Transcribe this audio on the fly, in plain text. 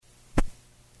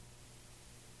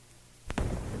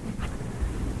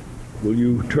Will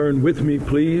you turn with me,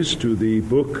 please, to the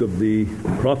book of the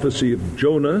prophecy of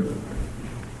Jonah,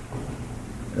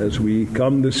 as we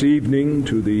come this evening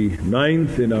to the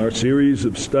 9th in our series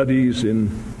of studies in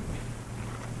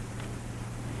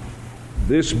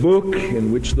this book,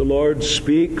 in which the Lord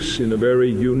speaks in a very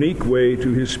unique way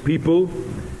to his people,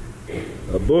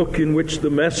 a book in which the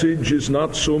message is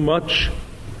not so much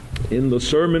in the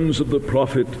sermons of the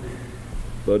prophet,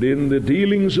 but in the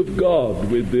dealings of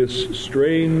God with this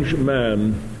strange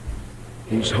man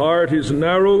whose heart is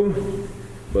narrow,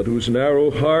 but whose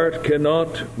narrow heart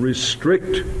cannot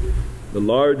restrict the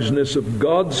largeness of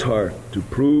God's heart to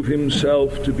prove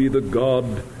himself to be the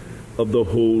God of the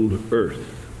whole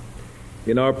earth.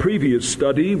 In our previous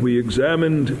study, we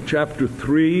examined chapter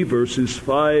 3, verses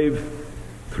 5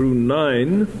 through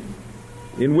 9,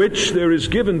 in which there is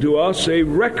given to us a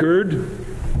record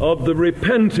of the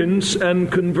repentance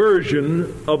and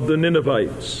conversion of the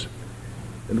Ninevites.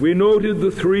 And we noted the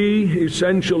three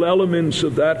essential elements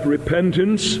of that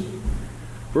repentance.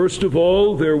 First of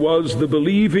all, there was the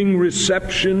believing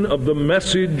reception of the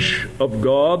message of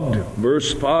God.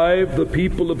 Verse 5, the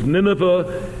people of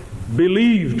Nineveh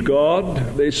believed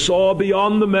God. They saw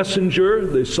beyond the messenger,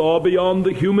 they saw beyond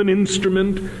the human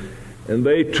instrument, and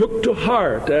they took to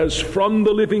heart, as from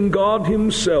the living God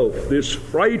himself, this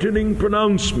frightening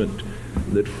pronouncement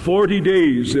that 40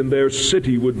 days in their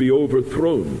city would be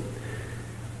overthrown.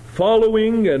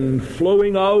 Following and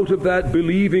flowing out of that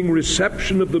believing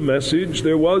reception of the message,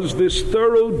 there was this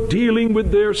thorough dealing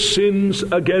with their sins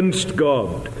against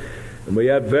God. And we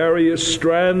have various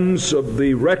strands of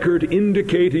the record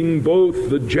indicating both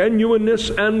the genuineness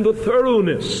and the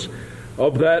thoroughness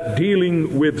of that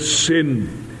dealing with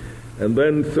sin. And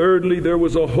then thirdly, there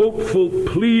was a hopeful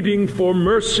pleading for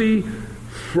mercy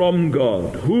from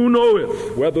God. Who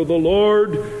knoweth whether the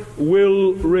Lord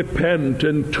will repent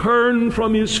and turn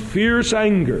from his fierce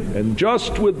anger? And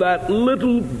just with that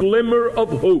little glimmer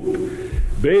of hope,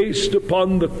 based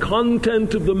upon the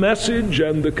content of the message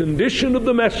and the condition of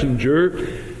the messenger,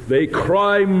 they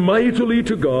cry mightily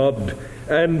to God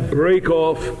and break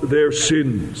off their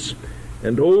sins.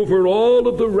 And over all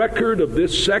of the record of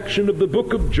this section of the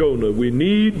book of Jonah, we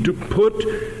need to put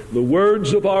the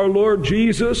words of our Lord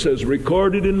Jesus as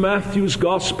recorded in Matthew's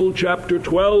Gospel, chapter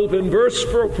 12 and verse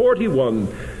 41.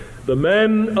 The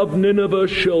men of Nineveh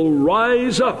shall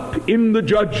rise up in the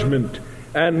judgment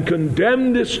and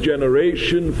condemn this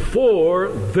generation, for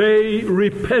they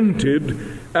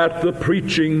repented at the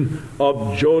preaching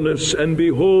of Jonas, and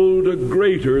behold, a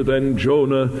greater than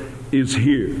Jonah is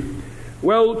here.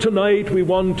 Well, tonight we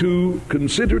want to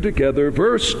consider together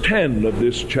verse 10 of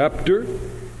this chapter,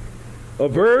 a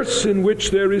verse in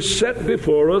which there is set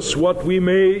before us what we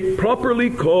may properly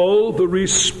call the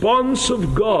response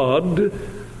of God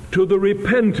to the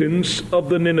repentance of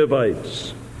the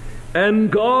Ninevites.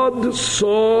 And God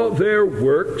saw their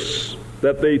works,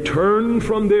 that they turned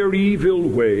from their evil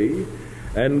way,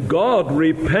 and God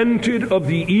repented of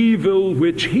the evil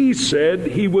which he said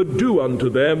he would do unto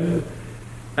them,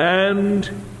 and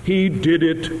he did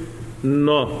it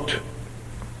not.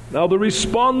 Now, the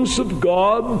response of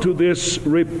God to this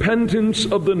repentance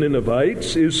of the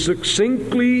Ninevites is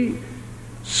succinctly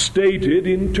stated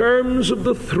in terms of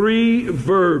the three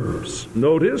verbs.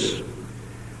 Notice,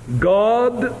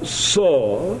 God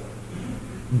saw,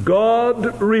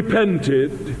 God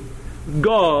repented,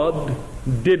 God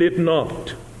did it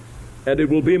not. And it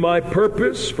will be my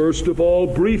purpose, first of all,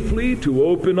 briefly, to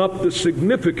open up the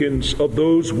significance of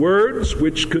those words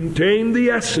which contain the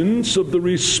essence of the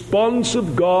response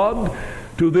of God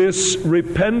to this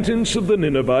repentance of the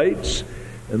Ninevites.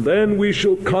 And then we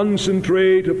shall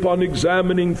concentrate upon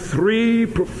examining three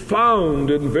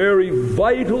profound and very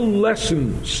vital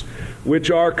lessons which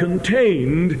are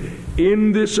contained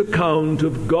in this account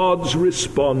of God's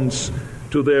response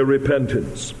to their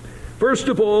repentance. First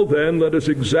of all, then, let us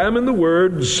examine the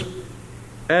words,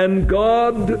 and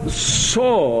God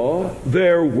saw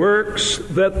their works,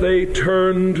 that they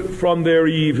turned from their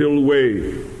evil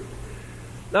way.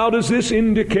 Now, does this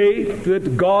indicate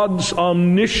that God's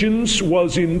omniscience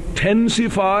was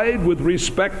intensified with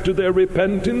respect to their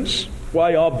repentance?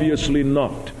 Why, obviously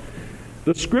not.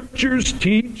 The Scriptures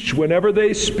teach, whenever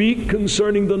they speak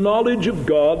concerning the knowledge of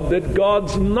God, that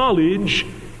God's knowledge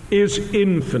is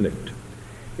infinite.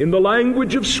 In the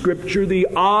language of Scripture, the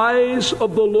eyes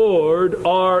of the Lord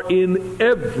are in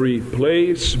every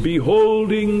place,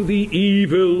 beholding the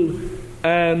evil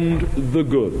and the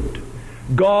good.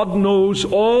 God knows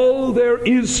all there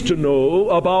is to know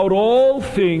about all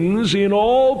things in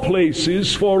all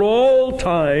places for all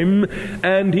time,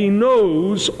 and He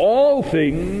knows all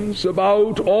things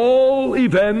about all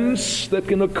events that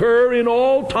can occur in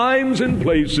all times and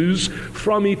places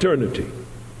from eternity.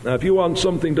 Now, if you want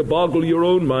something to boggle your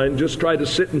own mind, just try to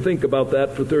sit and think about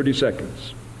that for 30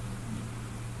 seconds.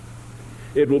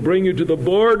 It will bring you to the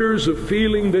borders of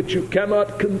feeling that you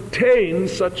cannot contain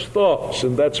such thoughts.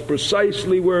 And that's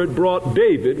precisely where it brought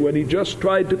David when he just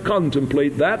tried to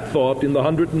contemplate that thought in the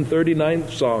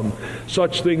 139th Psalm.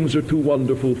 Such things are too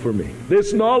wonderful for me.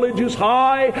 This knowledge is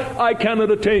high, I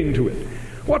cannot attain to it.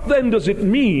 What then does it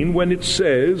mean when it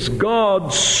says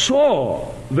God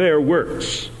saw their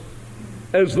works,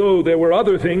 as though there were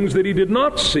other things that He did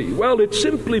not see? Well, it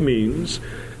simply means,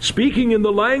 speaking in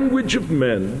the language of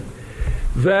men,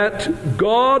 that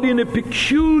God in a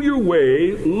peculiar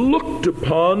way looked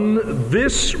upon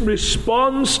this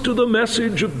response to the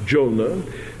message of Jonah,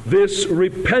 this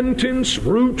repentance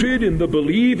rooted in the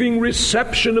believing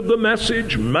reception of the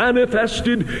message,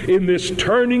 manifested in this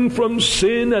turning from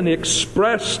sin and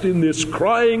expressed in this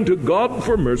crying to God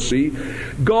for mercy.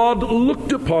 God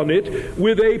looked upon it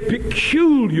with a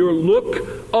peculiar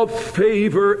look of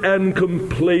favor and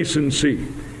complacency.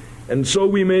 And so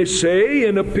we may say,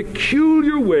 in a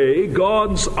peculiar way,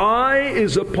 God's eye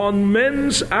is upon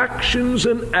men's actions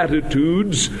and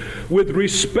attitudes with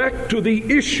respect to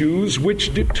the issues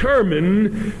which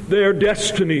determine their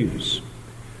destinies.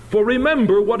 For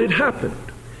remember what had happened.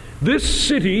 This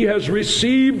city has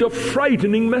received a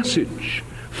frightening message.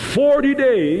 40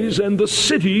 days and the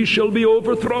city shall be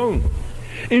overthrown.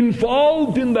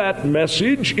 Involved in that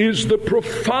message is the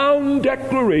profound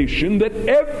declaration that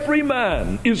every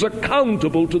man is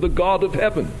accountable to the God of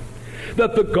heaven,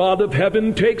 that the God of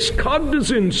heaven takes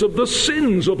cognizance of the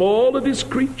sins of all of His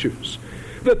creatures,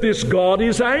 that this God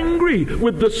is angry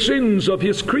with the sins of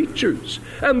His creatures,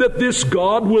 and that this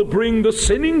God will bring the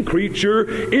sinning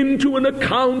creature into an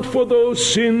account for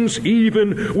those sins,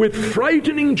 even with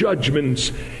frightening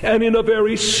judgments, and in a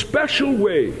very special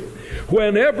way.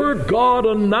 Whenever God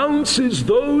announces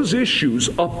those issues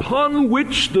upon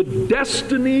which the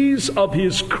destinies of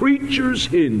His creatures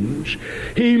hinge,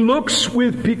 He looks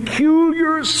with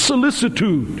peculiar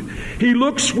solicitude. He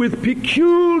looks with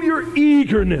peculiar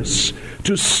eagerness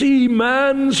to see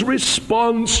man's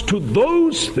response to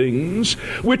those things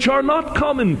which are not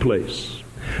commonplace,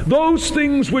 those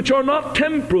things which are not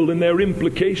temporal in their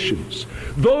implications,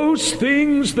 those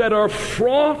things that are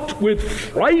fraught with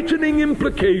frightening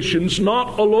implications,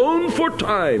 not alone for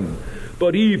time,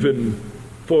 but even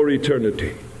for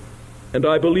eternity. And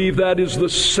I believe that is the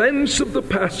sense of the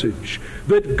passage,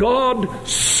 that God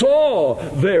saw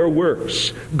their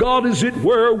works. God, as it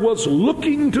were, was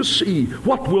looking to see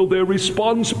what will their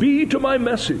response be to my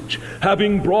message,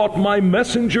 having brought my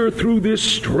messenger through this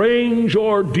strange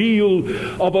ordeal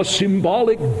of a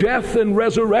symbolic death and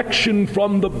resurrection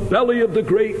from the belly of the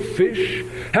great fish,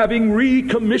 having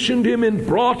recommissioned him and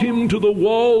brought him to the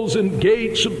walls and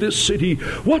gates of this city.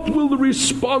 What will the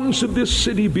response of this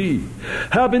city be?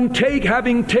 Having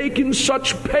taken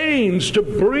such pains to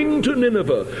bring to Nineveh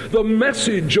the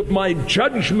message of my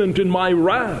judgment and my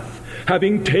wrath,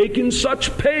 having taken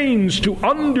such pains to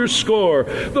underscore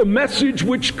the message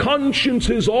which conscience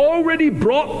has already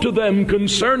brought to them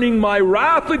concerning my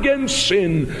wrath against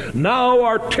sin, now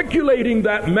articulating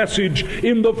that message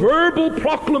in the verbal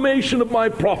proclamation of my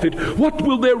prophet, what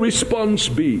will their response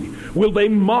be? Will they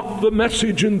mock the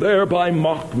message and thereby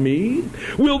mock me?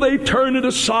 Will they turn it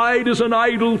aside as an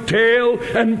idle tale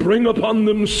and bring upon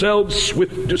themselves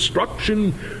swift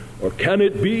destruction? Or can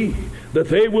it be that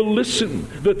they will listen,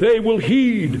 that they will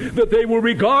heed, that they will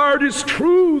regard as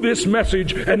true this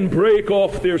message and break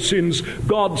off their sins?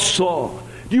 God saw.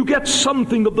 Do you get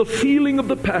something of the feeling of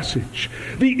the passage?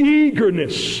 The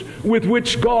eagerness with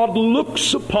which God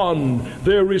looks upon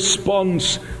their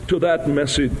response to that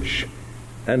message.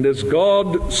 And as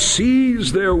God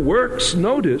sees their works,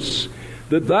 notice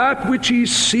that which He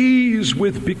sees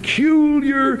with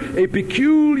a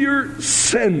peculiar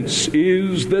sense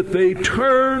is that they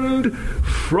turned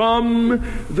from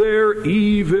their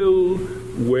evil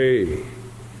way.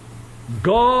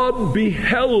 God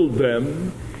beheld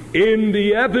them in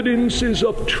the evidences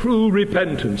of true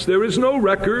repentance. There is no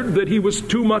record that He was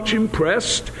too much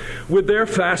impressed with their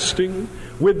fasting,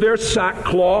 with their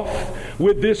sackcloth,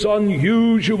 with this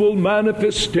unusual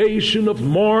manifestation of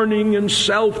mourning and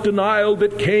self-denial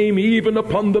that came even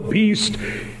upon the beast.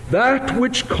 That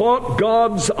which caught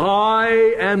God's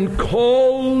eye and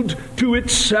called to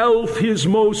itself his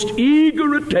most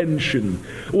eager attention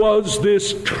was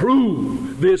this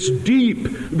true, this deep,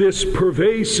 this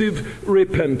pervasive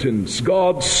repentance.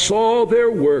 God saw their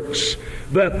works,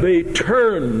 that they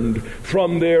turned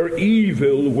from their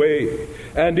evil way.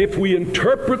 And if we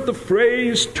interpret the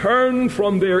phrase "turn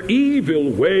from their evil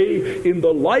way" in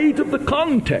the light of the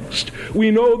context,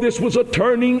 we know this was a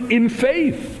turning in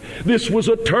faith. This was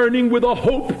a turning with a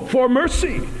hope for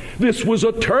mercy. This was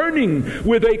a turning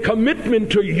with a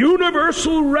commitment to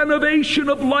universal renovation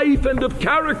of life and of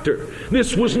character.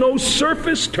 This was no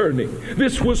surface turning.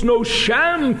 This was no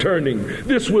sham turning.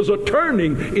 This was a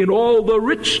turning in all the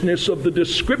richness of the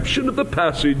description of the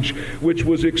passage which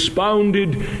was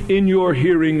expounded in your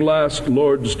hearing last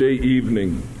Lord's Day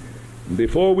evening.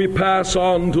 Before we pass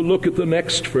on to look at the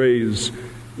next phrase,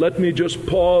 let me just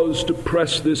pause to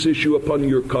press this issue upon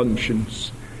your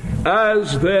conscience.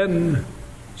 As then,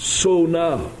 so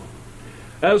now.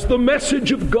 As the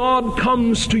message of God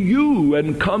comes to you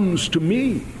and comes to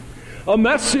me, a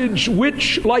message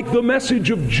which, like the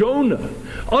message of Jonah,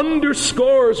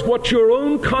 underscores what your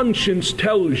own conscience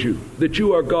tells you, that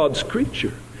you are God's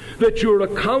creature, that you're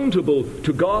accountable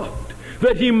to God,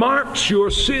 that he marks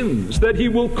your sins, that he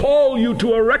will call you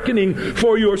to a reckoning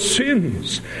for your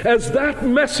sins. As that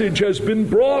message has been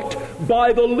brought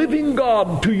by the living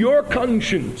God to your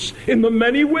conscience in the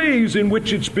many ways in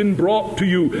which it's been brought to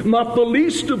you, not the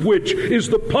least of which is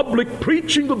the public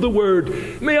preaching of the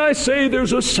word, may I say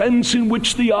there's a sense in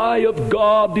which the eye of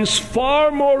God is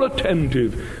far more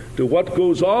attentive to what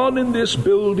goes on in this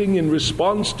building in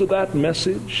response to that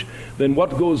message than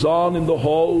what goes on in the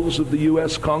halls of the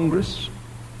U.S. Congress,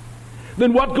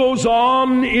 than what goes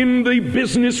on in the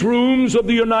business rooms of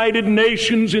the United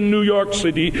Nations in New York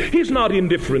City. He's not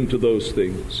indifferent to those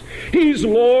things. He's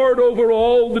Lord over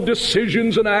all the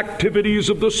decisions and activities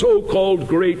of the so-called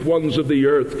great ones of the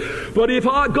earth. But if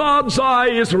God's eye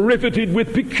is riveted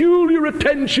with peculiar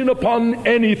attention upon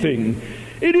anything,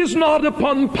 it is not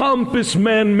upon pompous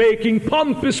men making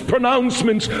pompous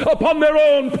pronouncements upon their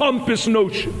own pompous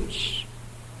notions.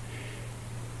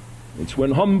 It's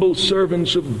when humble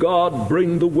servants of God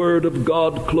bring the word of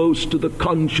God close to the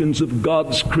conscience of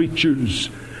God's creatures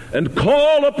and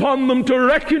call upon them to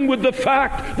reckon with the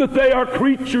fact that they are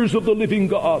creatures of the living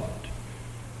God.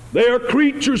 They are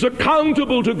creatures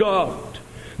accountable to God,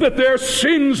 that their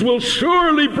sins will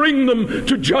surely bring them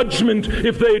to judgment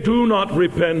if they do not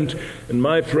repent. And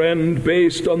my friend,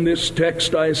 based on this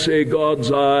text, I say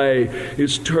God's eye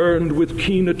is turned with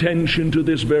keen attention to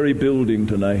this very building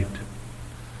tonight.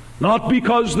 Not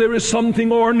because there is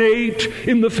something ornate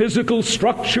in the physical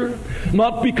structure,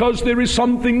 not because there is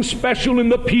something special in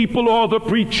the people or the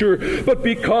preacher, but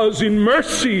because in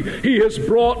mercy he has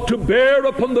brought to bear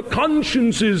upon the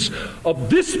consciences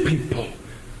of this people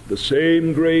the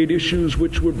same great issues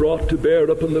which were brought to bear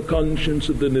upon the conscience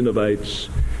of the Ninevites.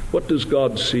 What does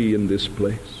God see in this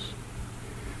place?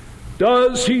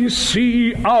 Does he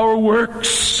see our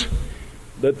works,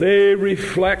 that they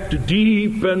reflect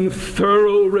deep and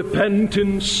thorough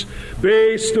repentance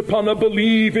based upon a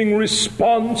believing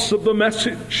response of the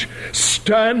message,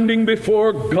 standing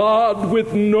before God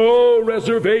with no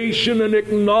reservation and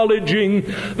acknowledging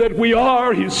that we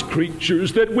are his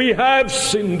creatures, that we have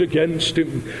sinned against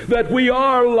him, that we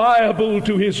are liable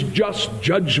to his just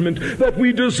judgment, that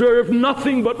we deserve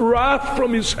nothing but wrath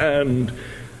from his hand,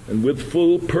 and with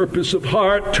full purpose of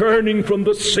heart turning from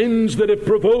the sins that have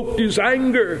provoked his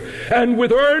anger, and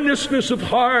with earnestness of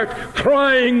heart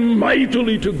crying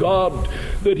mightily to God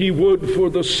that he would, for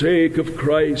the sake of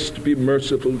Christ, be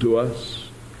merciful to us.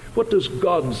 What does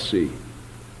God see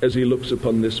as he looks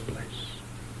upon this place?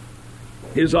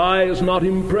 His eye is not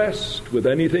impressed with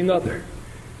anything other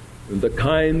than the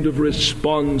kind of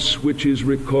response which is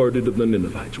recorded of the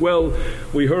Ninevites. Well,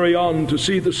 we hurry on to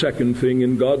see the second thing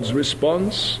in God's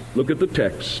response. Look at the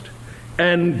text.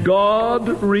 And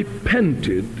God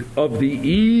repented of the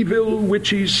evil which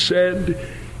he said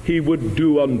he would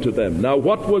do unto them. Now,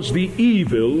 what was the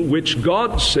evil which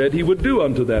God said he would do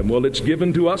unto them? Well, it's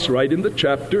given to us right in the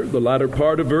chapter, the latter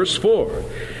part of verse 4.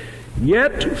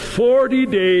 Yet 40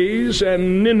 days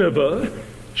and Nineveh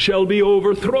shall be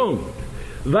overthrown.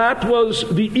 That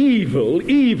was the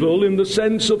evil in the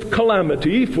sense of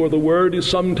calamity, for the word is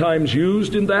sometimes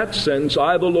used in that sense.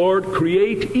 I, the Lord,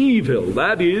 create evil.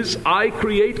 That is, I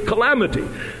create calamity.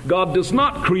 God does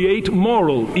not create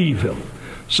moral evil.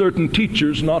 Certain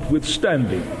teachers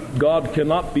notwithstanding, God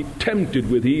cannot be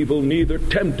tempted with evil, neither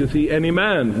tempteth he any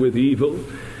man with evil.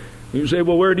 You say,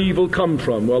 well, where did evil come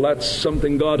from? Well, that's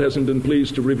something God hasn't been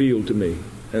pleased to reveal to me,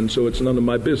 and so it's none of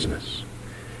my business.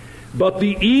 But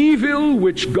the evil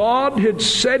which God had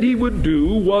said he would do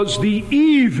was the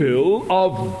evil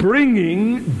of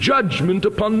bringing judgment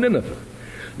upon Nineveh.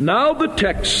 Now the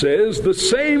text says the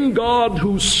same God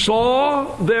who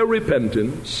saw their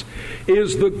repentance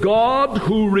is the God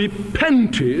who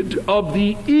repented of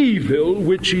the evil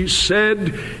which he said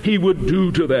he would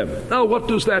do to them. Now what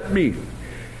does that mean?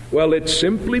 Well, it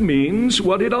simply means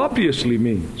what it obviously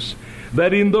means.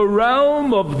 That in the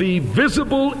realm of the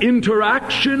visible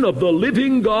interaction of the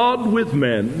living God with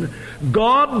men,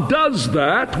 God does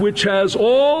that which has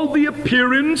all the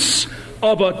appearance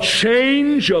of a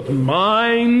change of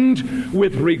mind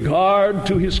with regard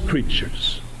to his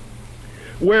creatures.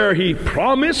 Where he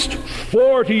promised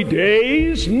 40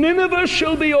 days, Nineveh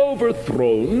shall be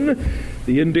overthrown,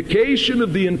 the indication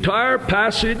of the entire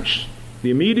passage, the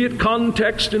immediate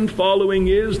context and following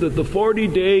is that the 40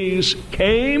 days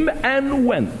came and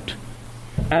went,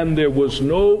 and there was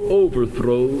no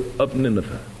overthrow of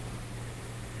Nineveh.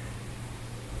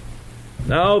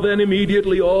 Now then,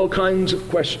 immediately all kinds of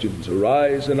questions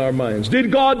arise in our minds.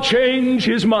 Did God change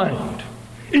his mind?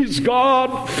 Is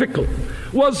God fickle?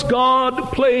 Was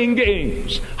God playing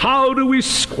games? How do we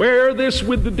square this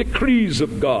with the decrees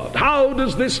of God? How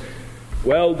does this...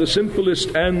 Well, the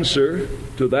simplest answer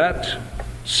to that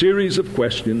series of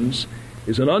questions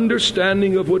is an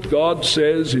understanding of what God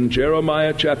says in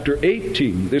Jeremiah chapter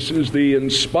 18. This is the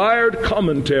inspired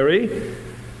commentary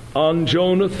on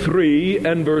Jonah 3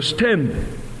 and verse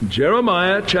 10.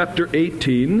 Jeremiah chapter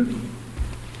 18.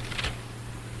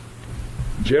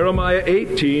 Jeremiah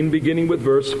 18, beginning with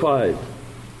verse 5.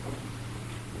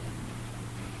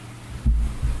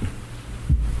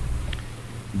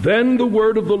 Then the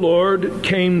word of the Lord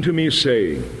came to me,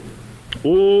 saying,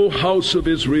 O house of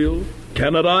Israel,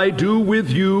 cannot I do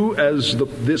with you as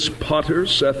this potter,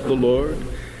 saith the Lord?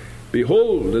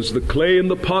 Behold, as the clay in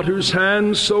the potter's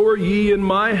hand, so are ye in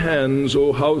my hands,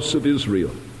 O house of Israel.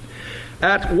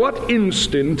 At what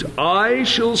instant I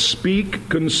shall speak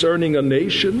concerning a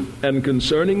nation and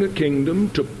concerning a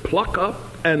kingdom, to pluck up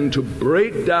and to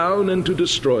break down and to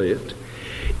destroy it,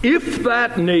 if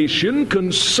that nation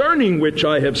concerning which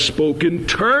I have spoken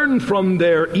turn from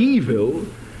their evil,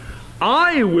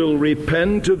 I will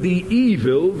repent of the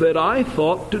evil that I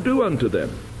thought to do unto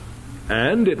them.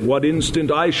 And at what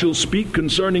instant I shall speak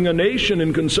concerning a nation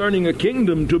and concerning a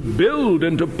kingdom, to build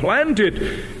and to plant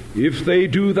it, if they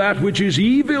do that which is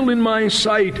evil in my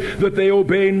sight, that they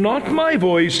obey not my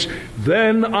voice,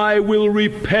 then I will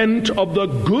repent of the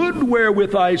good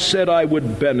wherewith I said I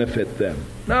would benefit them.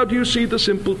 Now, do you see the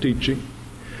simple teaching?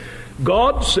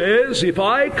 God says, if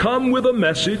I come with a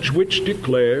message which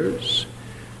declares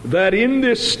that in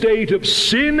this state of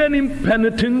sin and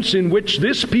impenitence in which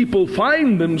this people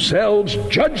find themselves,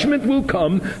 judgment will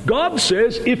come. God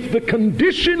says, if the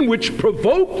condition which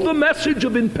provoked the message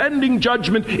of impending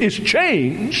judgment is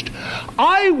changed,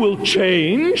 I will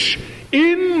change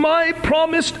in my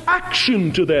promised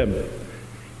action to them.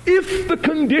 If the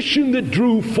condition that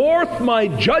drew forth my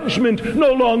judgment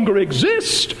no longer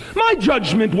exists, my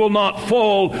judgment will not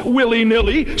fall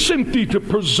willy-nilly simply to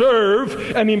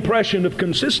preserve an impression of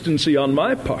consistency on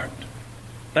my part.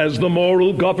 As the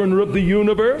moral governor of the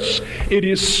universe, it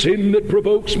is sin that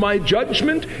provokes my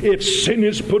judgment. If sin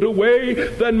is put away,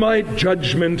 then my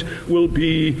judgment will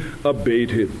be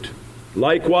abated.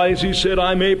 Likewise, he said,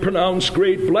 I may pronounce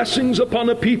great blessings upon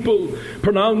a people,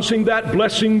 pronouncing that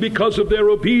blessing because of their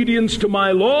obedience to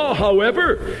my law.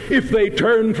 However, if they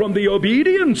turn from the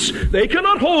obedience, they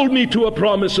cannot hold me to a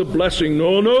promise of blessing.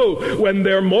 No. When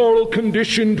their moral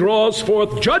condition draws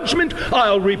forth judgment,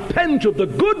 I'll repent of the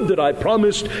good that I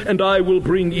promised, and I will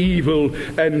bring evil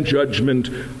and judgment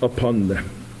upon them.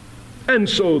 And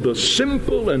so the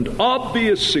simple and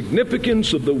obvious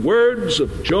significance of the words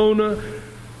of Jonah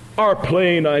are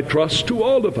plain, I trust, to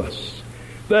all of us,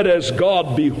 that as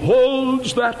God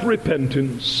beholds that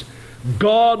repentance,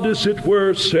 God, as it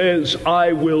were, says,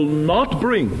 I will not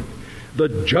bring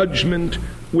the judgment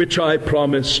which I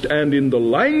promised. And in the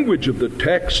language of the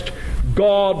text,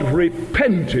 God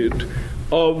repented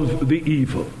of the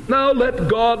evil. Now let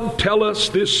God tell us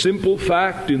this simple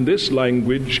fact in this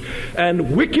language,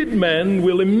 and wicked men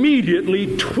will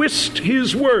immediately twist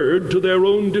his word to their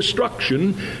own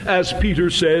destruction, as Peter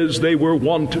says they were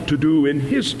wont to do in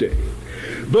his day.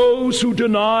 Those who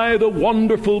deny the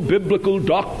wonderful biblical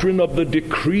doctrine of the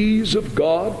decrees of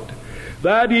God,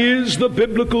 that is, the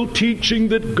biblical teaching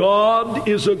that God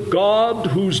is a God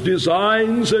whose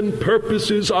designs and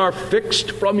purposes are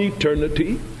fixed from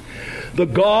eternity. The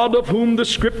God of whom the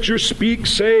Scripture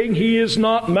speaks, saying, He is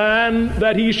not man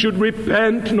that he should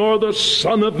repent, nor the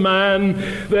Son of man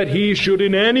that he should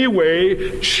in any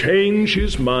way change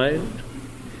his mind.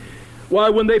 Why,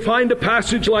 when they find a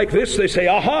passage like this, they say,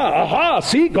 aha,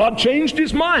 see, God changed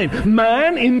his mind.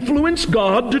 Man influenced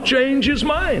God to change his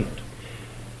mind.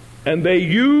 And they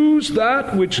use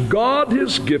that which God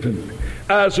has given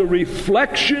as a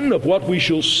reflection of what we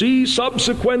shall see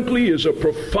subsequently is a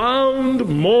profound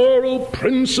moral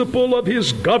principle of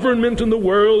his government in the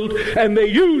world, and they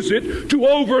use it to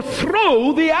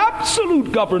overthrow the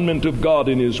absolute government of God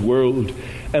in his world.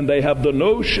 And they have the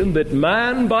notion that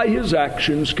man, by his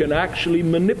actions, can actually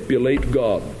manipulate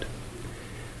God.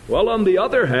 Well, on the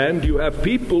other hand, you have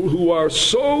people who are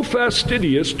so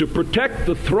fastidious to protect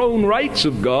the throne rights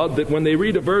of God that when they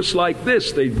read a verse like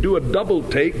this, they do a double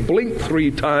take, blink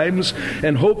 3 times,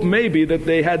 and hope maybe that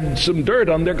they had some dirt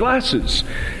on their glasses.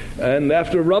 And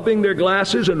after rubbing their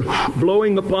glasses and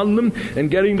blowing upon them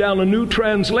and getting down a new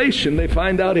translation, they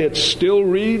find out it still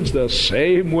reads the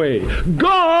same way.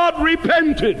 God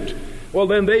repented. Well,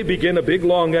 then they begin a big,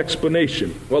 long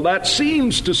explanation. Well, that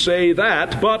seems to say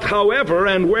that, but however,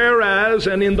 and whereas,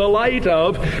 and in the light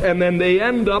of, and then they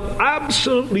end up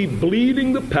absolutely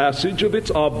bleeding the passage of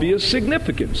its obvious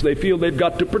significance. They feel they've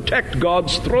got to protect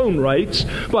God's throne rights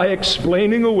by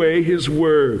explaining away his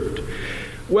word.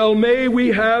 Well, may we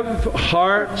have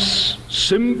hearts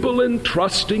simple and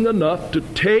trusting enough to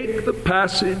take the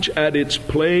passage at its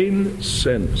plain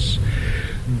sense.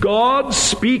 God,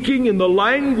 speaking in the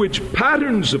language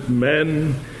patterns of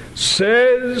men,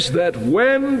 says that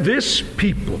when this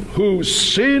people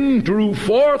whose sin drew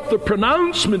forth the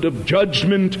pronouncement of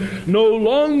judgment no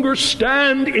longer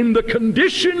stand in the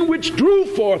condition which drew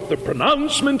forth the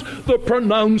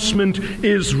pronouncement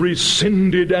is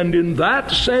rescinded. And in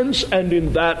that sense, and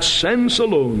in that sense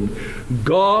alone,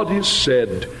 God is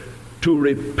said to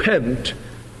repent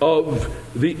of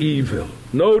the evil.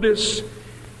 Notice,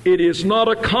 it is not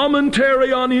a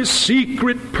commentary on his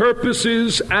secret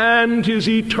purposes and his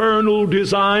eternal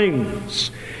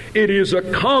designs. It is a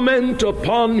comment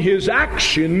upon his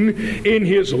action in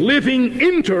his living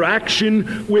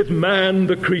interaction with man,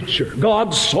 the creature.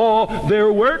 God saw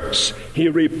their works. He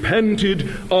repented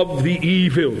of the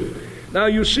evil. Now,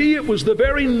 you see, it was the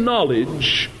very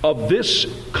knowledge of this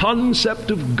concept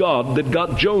of God that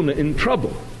got Jonah in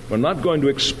trouble. We're not going to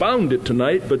expound it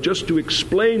tonight, but just to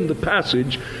explain the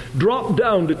passage, drop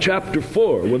down to chapter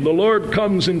 4, when the Lord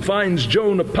comes and finds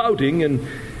Jonah pouting, and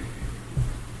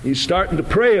he's starting to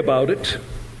pray about it.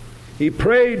 He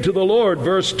prayed to the Lord,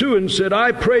 verse 2, and said,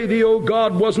 I pray thee, O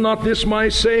God, was not this my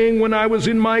saying when I was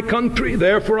in my country?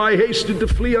 Therefore I hasted to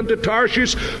flee unto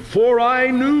Tarshish, for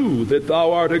I knew that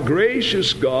thou art a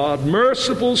gracious God,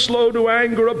 merciful, slow to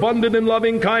anger, abundant in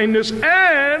loving kindness,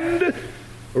 and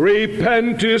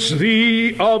repentest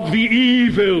thee of the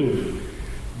evil.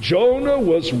 Jonah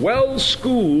was well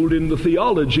schooled in the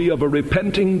theology of a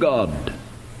repenting God.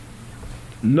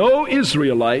 No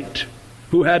Israelite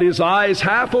who had his eyes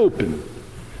half open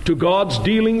to God's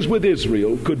dealings with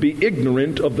Israel could be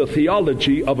ignorant of the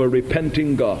theology of a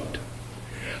repenting God.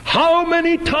 How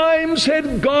many times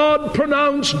had God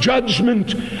pronounced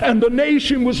judgment and the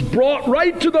nation was brought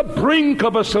right to the brink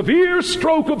of a severe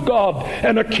stroke of God,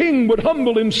 and a king would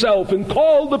humble himself and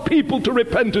call the people to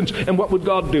repentance, and what would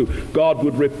God do? God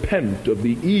would repent of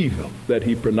the evil that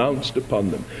he pronounced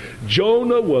upon them.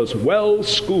 Jonah was well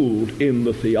schooled in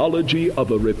the theology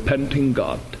of a repenting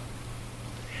God,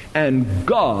 and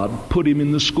God put him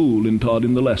in the school and taught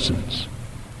him the lessons.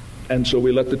 And so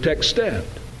we let the text stand.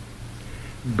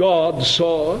 God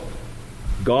saw,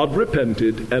 God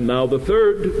repented, and now the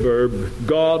third verb,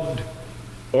 God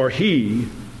or he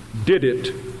did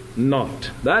it not.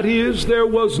 That is, there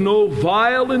was no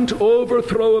violent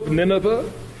overthrow of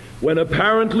Nineveh when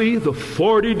apparently the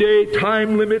 40-day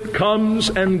time limit comes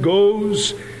and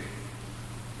goes.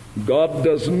 God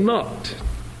does not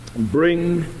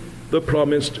bring the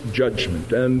promised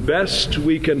judgment. And best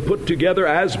we can put together,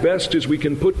 as best as we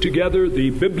can put together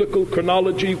the biblical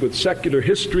chronology with secular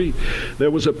history,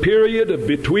 there was a period of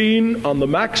between, on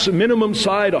the minimum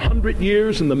side, 100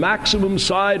 years, and the maximum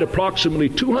side, approximately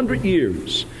 200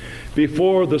 years,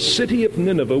 before the city of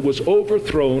Nineveh was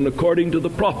overthrown according to the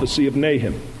prophecy of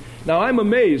Nahum. Now, I'm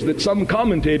amazed that some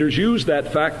commentators use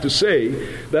that fact to say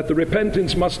that the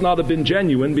repentance must not have been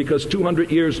genuine because 200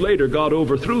 years later God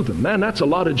overthrew them. Man, that's a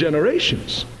lot of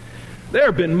generations. There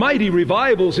have been mighty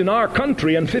revivals in our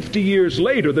country, and 50 years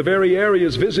later the very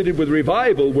areas visited with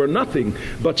revival were nothing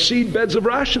but seedbeds of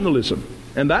rationalism.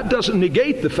 And that doesn't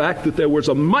negate the fact that there was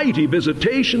a mighty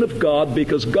visitation of God,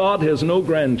 because God has no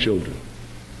grandchildren.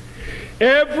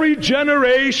 Every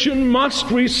generation must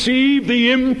receive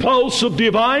the impulse of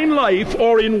divine life,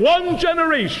 or in one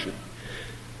generation,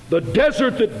 the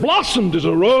desert that blossomed as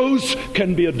a rose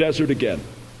can be a desert again.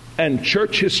 And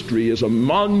church history is a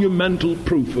monumental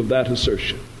proof of that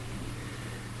assertion.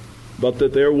 But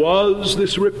that there was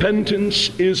this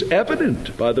repentance is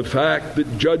evident by the fact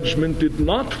that judgment did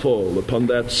not fall upon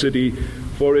that city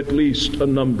for at least a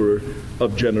number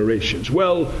of generations.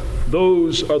 Well,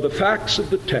 those are the facts of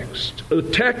the text. A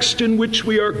text in which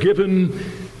we are given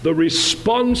the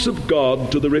response of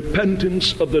God to the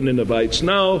repentance of the Ninevites.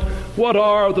 Now, what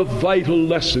are the vital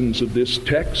lessons of this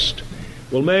text?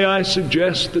 Well, may I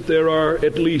suggest that there are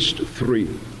at least three.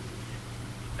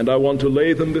 And I want to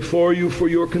lay them before you for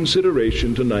your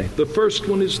consideration tonight. The first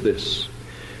one is this.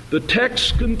 The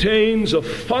text contains a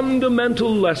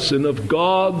fundamental lesson of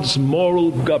God's moral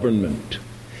government.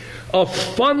 A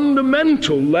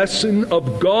fundamental lesson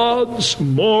of God's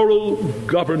moral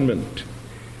government.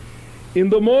 In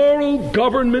the moral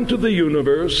government of the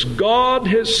universe, God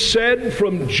has said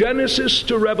from Genesis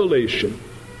to Revelation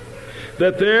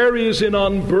that there is an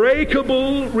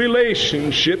unbreakable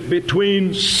relationship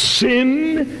between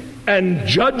sin and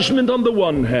judgment on the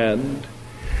one hand,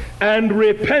 and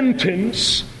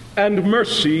repentance and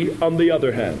mercy on the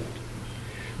other hand.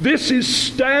 This is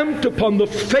stamped upon the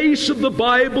face of the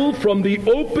Bible from the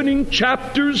opening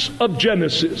chapters of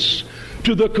Genesis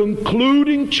to the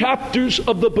concluding chapters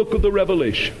of the book of the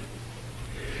Revelation.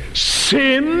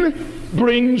 Sin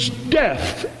brings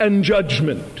death and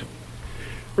judgment.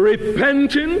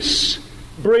 Repentance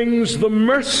brings the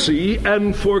mercy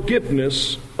and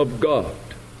forgiveness of God.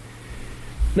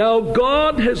 Now,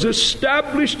 God has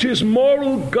established his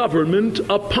moral government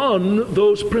upon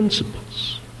those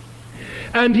principles.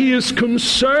 And he is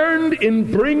concerned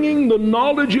in bringing the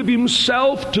knowledge of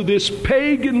himself to this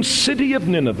pagan city of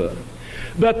Nineveh,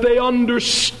 that they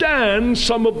understand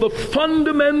some of the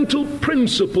fundamental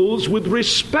principles with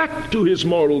respect to his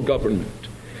moral government.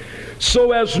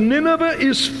 So as Nineveh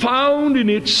is found in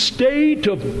its state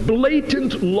of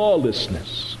blatant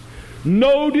lawlessness,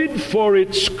 noted for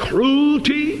its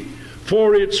cruelty,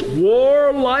 for its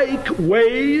warlike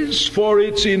ways, for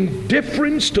its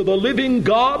indifference to the living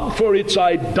God, for its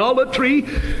idolatry,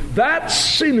 that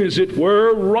sin, as it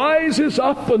were, rises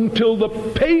up until the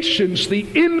patience, the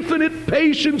infinite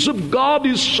patience of God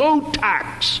is so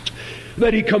taxed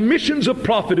that he commissions a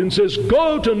prophet and says,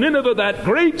 "Go to Nineveh, that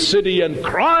great city, and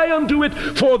cry unto it,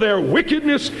 for their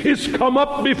wickedness is come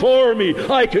up before me.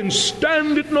 I can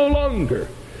stand it no longer."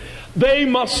 They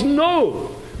must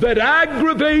know that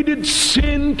aggravated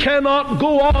sin cannot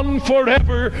go on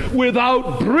forever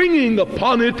without bringing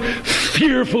upon it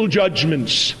fearful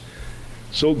judgments.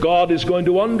 So God is going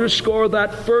to underscore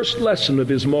that first lesson of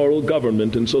his moral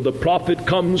government. And so the prophet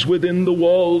comes within the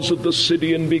walls of the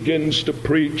city and begins to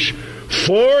preach,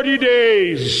 40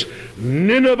 days,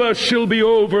 Nineveh shall be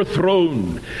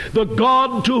overthrown. The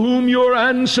God to whom you're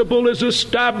answerable is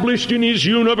established in his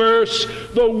universe.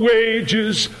 The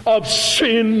wages of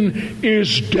sin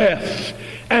is death.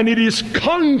 And it is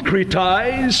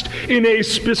concretized in a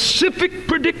specific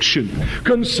prediction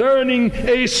concerning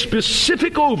a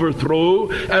specific overthrow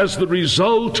as the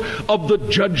result of the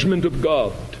judgment of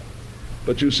God.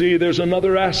 But you see, there's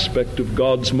another aspect of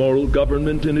God's moral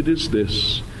government, and it is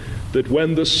this, that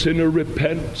when the sinner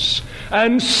repents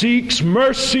and seeks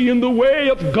mercy in the way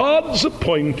of God's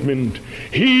appointment,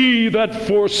 he that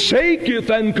forsaketh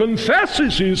and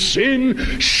confesses his sin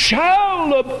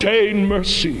shall obtain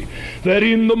mercy. That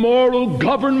in the moral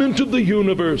government of the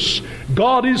universe,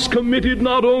 God is committed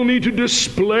not only to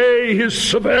display his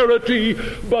severity,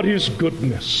 but his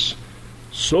goodness.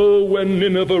 So when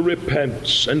Nineveh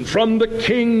repents, and from the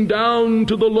king down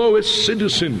to the lowest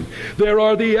citizen, there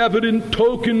are the evident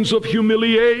tokens of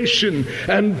humiliation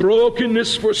and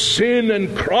brokenness for sin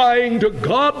and crying to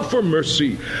God for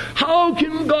mercy. How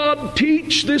can God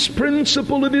teach this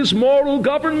principle of his moral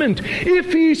government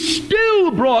if he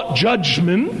still brought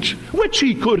judgment, which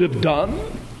he could have done?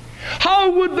 How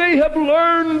would they have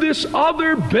learned this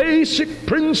other basic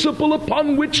principle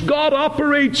upon which God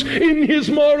operates in his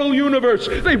moral universe?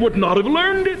 They would not have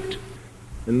learned it.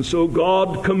 And so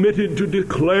God committed to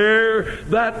declare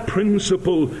that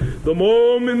principle the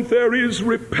moment there is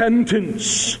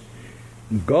repentance.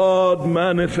 God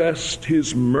manifests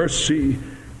his mercy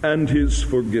and his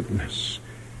forgiveness.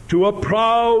 To a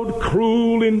proud,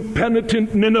 cruel,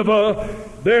 impenitent Nineveh,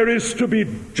 there is to be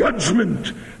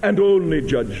judgment and only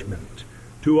judgment.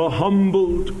 To a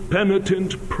humbled,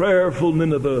 penitent, prayerful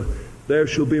Nineveh, there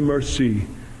shall be mercy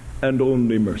and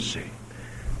only mercy.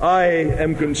 I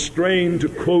am constrained to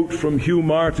quote from Hugh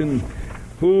Martin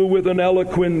who with an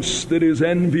eloquence that is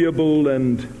enviable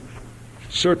and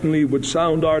certainly would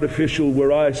sound artificial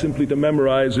were I simply to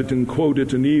memorize it and quote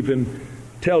it and even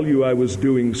tell you I was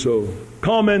doing so,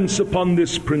 comments upon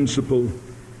this principle.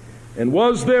 And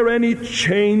was there any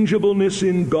changeableness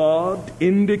in God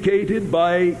indicated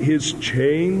by his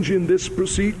change in this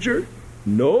procedure?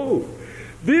 No.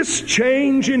 This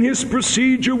change in his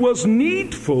procedure was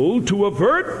needful to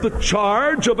avert the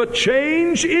charge of a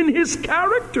change in his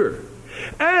character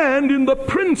and in the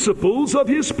principles of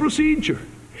his procedure.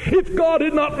 If God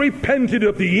had not repented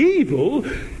of the evil,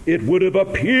 it would have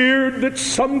appeared that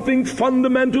something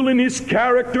fundamental in his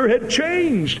character had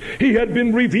changed. He had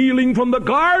been revealing from the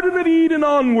Garden of Eden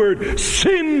onward,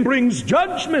 sin brings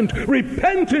judgment,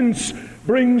 repentance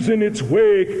brings in its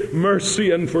wake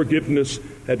mercy and forgiveness.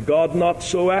 Had God not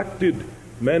so acted,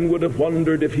 men would have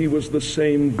wondered if he was the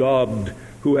same God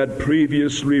who had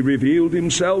previously revealed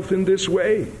himself in this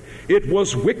way. It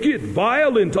was wicked,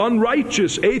 violent,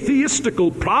 unrighteous,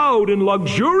 atheistical, proud, and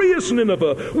luxurious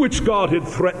Nineveh which God had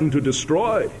threatened to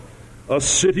destroy. A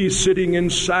city sitting in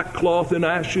sackcloth and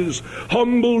ashes,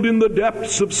 humbled in the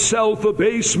depths of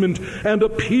self-abasement, and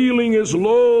appealing as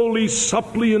lowly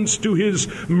suppliants to his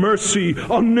mercy.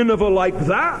 A Nineveh like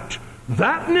that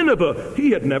Nineveh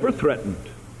he had never threatened.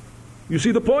 You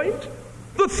see the point?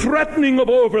 The threatening of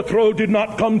overthrow did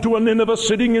not come to a Nineveh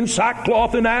sitting in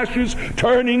sackcloth and ashes,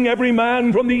 turning every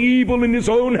man from the evil in his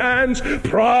own hands,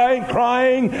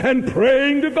 crying and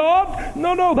praying to God.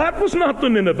 No, that was not the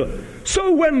Nineveh.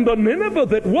 So when the Nineveh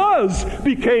that was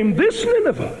became this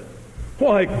Nineveh,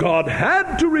 why, God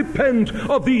had to repent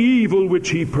of the evil which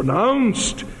he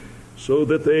pronounced, so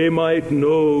that they might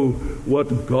know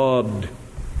what God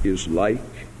is like.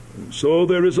 So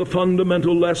there is a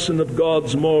fundamental lesson of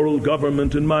God's moral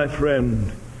government, and my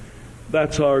friend,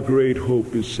 that's our great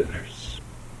hope as sinners.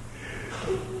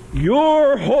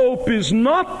 Your hope is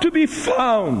not to be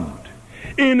found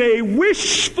in a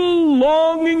wishful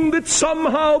longing that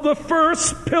somehow the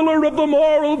first pillar of the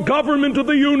moral government of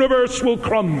the universe will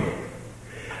crumble.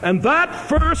 And that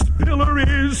first pillar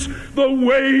is the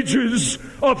wages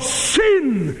of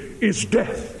sin is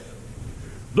death.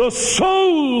 The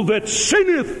soul that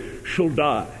sinneth shall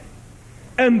die.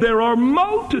 And there are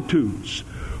multitudes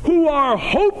who are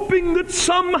hoping that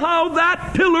somehow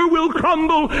that pillar will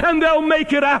crumble and they'll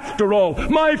make it after all.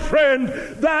 My friend,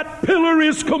 that pillar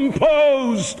is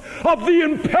composed of the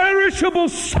imperishable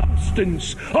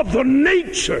substance of the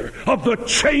nature of the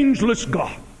changeless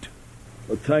God.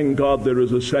 But thank God there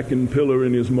is a second pillar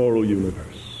in his moral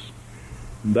universe.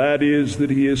 That is that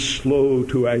he is slow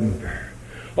to anger,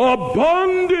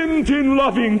 abundant in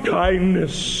loving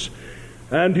kindness,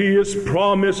 and he has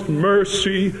promised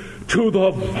mercy to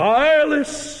the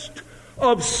vilest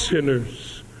of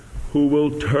sinners who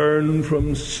will turn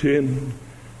from sin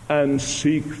and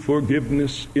seek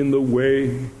forgiveness in the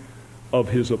way of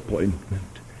his appointment.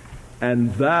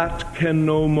 And that can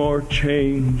no more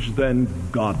change than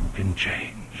God can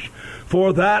change.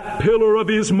 For that pillar of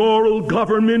his moral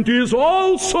government is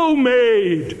also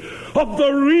made of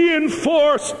the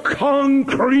reinforced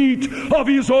concrete of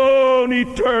his own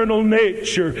eternal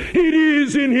nature. It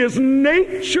is in his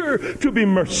nature to be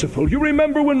merciful. You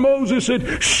remember when Moses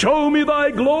said, "Show me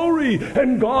thy glory,"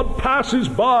 and God passes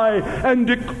by and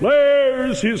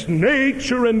declares his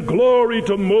nature and glory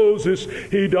to Moses.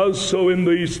 He does so in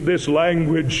this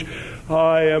language,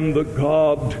 "I am the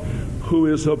God who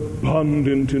is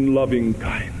abundant in loving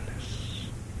kindness."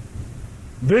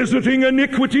 Visiting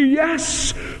iniquity,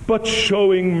 yes, but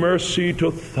showing mercy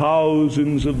to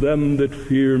thousands of them that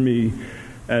fear me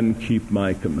and keep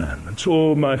my commandments.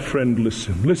 Oh, my friend,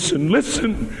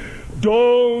 listen.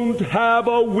 Don't have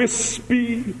a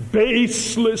wispy,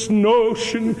 baseless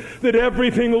notion that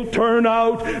everything will turn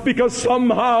out because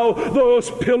somehow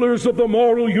those pillars of the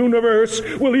moral universe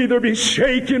will either be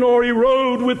shaken or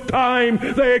erode with time.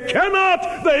 They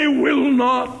cannot, they will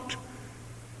not.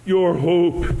 Your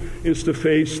hope is to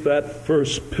face that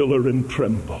first pillar and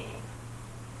tremble.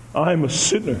 I'm a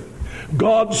sinner.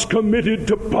 God's committed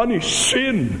to punish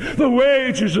sin. The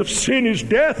wages of sin is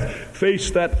death. Face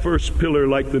that first pillar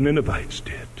like the Ninevites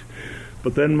did.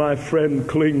 But then, my friend,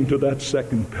 cling to that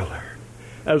second pillar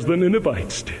as the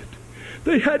Ninevites did.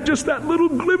 They had just that little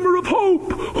glimmer of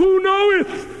hope. Who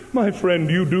knoweth? My friend,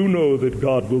 you do know that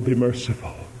God will be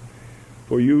merciful.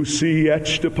 For you see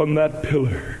etched upon that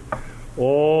pillar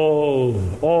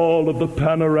all of the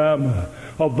panorama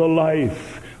of the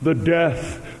life, the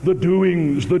death, the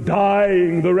doings, the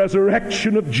dying, the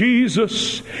resurrection of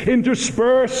Jesus,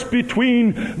 interspersed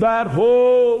between that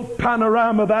whole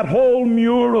panorama, that whole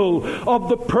mural of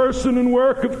the person and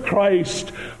work of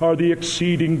Christ, are the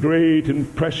exceeding great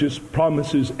and precious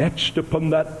promises etched upon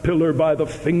that pillar by the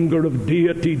finger of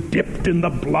deity, dipped in the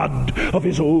blood of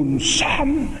his own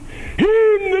Son.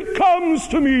 Him that comes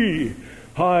to me,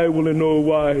 I will in no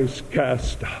wise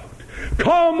cast out.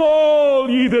 Come all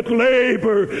ye that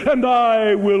labor, and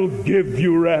I will give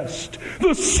you rest.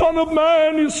 The Son of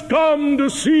Man is come to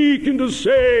seek and to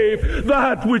save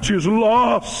that which is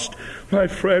lost. My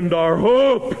friend, our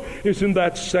hope is in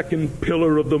that second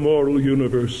pillar of the moral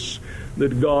universe,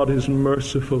 that God is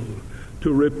merciful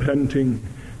to repenting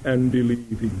and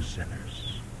believing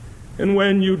sinners. And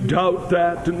when you doubt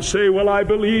that and say, well, I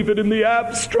believe it in the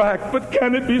abstract, but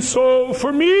can it be so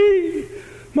for me?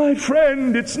 My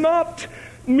friend, it's not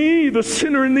me, the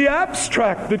sinner in the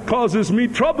abstract, that causes me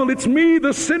trouble. It's me,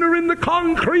 the sinner in the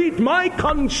concrete. My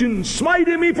conscience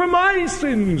smiting me for my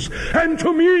sins. And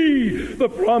to me the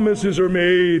promises are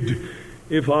made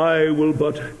if I will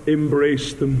but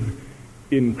embrace them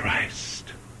in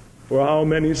Christ. For how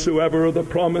many soever are the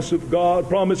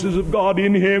promises of God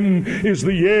in him is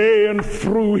the yea, and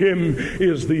through him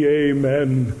is the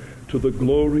amen, to the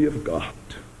glory of God.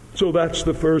 So that's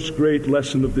the first great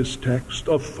lesson of this text,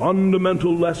 a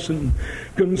fundamental lesson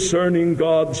concerning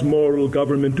God's moral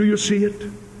government. Do you see it?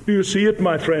 Do you see it,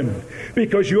 my friend?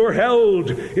 Because you're held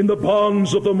in the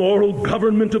bonds of the moral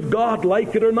government of God,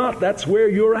 like it or not. That's where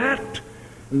you're at,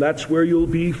 and that's where you'll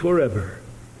be forever.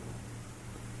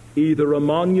 Either a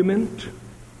monument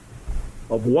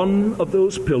of one of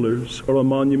those pillars or a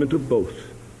monument of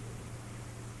both.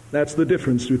 That's the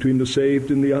difference between the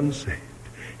saved and the unsaved.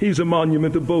 He's a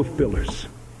monument of both pillars.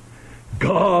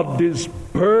 God is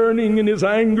burning in his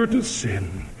anger to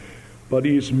sin, but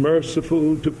he's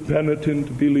merciful to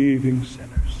penitent, believing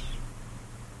sinners.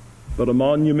 But a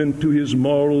monument to his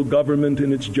moral government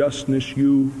and its justness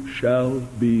you shall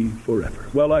be forever.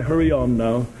 Well, I hurry on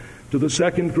now to the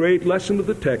second great lesson of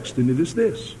the text, and it is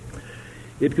this.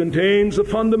 It contains a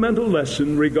fundamental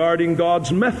lesson regarding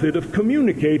God's method of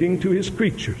communicating to his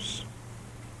creatures.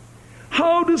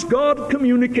 How does God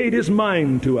communicate his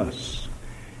mind to us?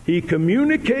 He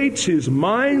communicates his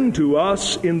mind to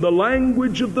us in the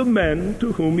language of the men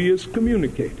to whom he is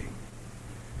communicating.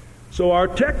 So our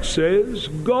text says,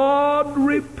 God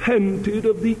repented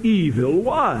of the evil.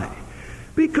 Why?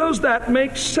 Because that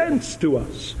makes sense to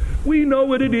us. We know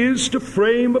what it is to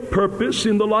frame a purpose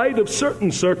in the light of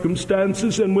certain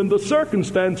circumstances, and when the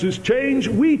circumstances change,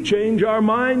 we change our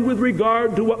mind with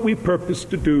regard to what we purpose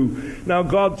to do. Now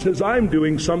God says, I'm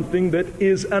doing something that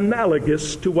is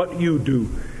analogous to what you do.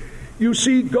 You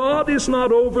see, God is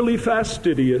not overly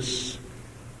fastidious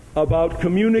about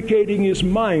communicating his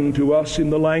mind to us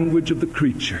in the language of the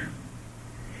creature.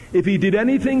 If he did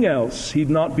anything else,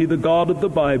 he'd not be the God of the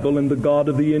Bible and the God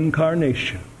of the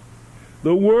incarnation.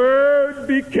 The Word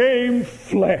became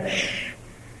flesh.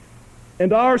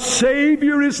 And our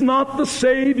Savior is not the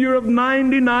Savior of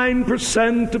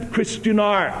 99% of Christian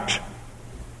art.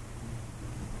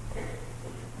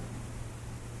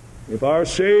 If our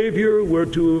Savior were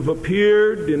to have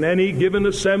appeared in any given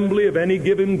assembly of any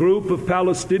given group of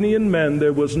Palestinian men,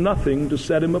 there was nothing to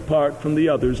set him apart from the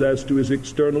others as to his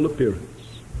external appearance.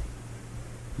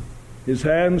 His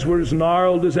hands were as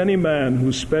gnarled as any man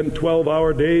who spent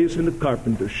 12-hour days in a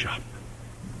carpenter's shop.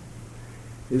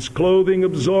 His clothing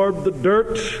absorbed the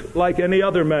dirt like any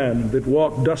other man that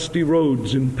walked dusty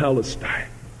roads in Palestine.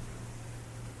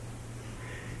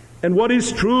 And what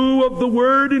is true of the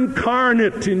Word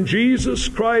incarnate in Jesus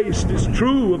Christ is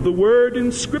true of the Word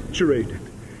inscripturated.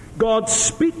 God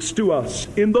speaks to us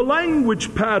in the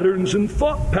language patterns and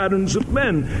thought patterns of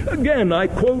men. Again, I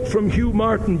quote from Hugh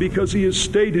Martin because he has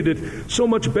stated it so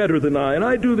much better than I. And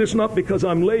I do this not because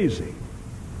I'm lazy.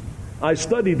 I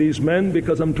study these men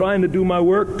because I'm trying to do my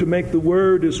work to make the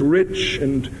Word as rich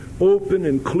and open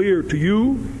and clear to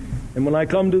you. And when I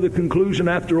come to the conclusion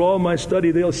after all my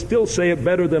study, they'll still say it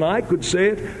better than I could say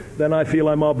it, then I feel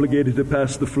I'm obligated to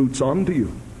pass the fruits on to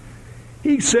you.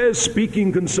 He says,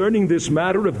 speaking concerning this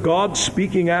matter of God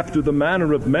speaking after the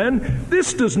manner of men,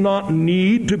 this does not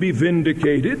need to be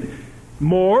vindicated.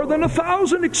 More than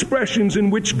 1,000 expressions in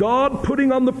which God,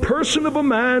 putting on the person of a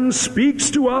man,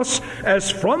 speaks to us as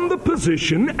from the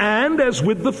position and as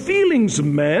with the feelings of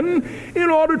men, in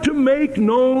order to make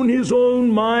known his own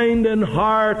mind and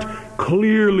heart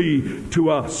clearly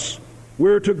to us.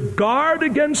 We're to guard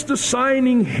against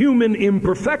assigning human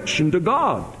imperfection to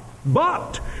God,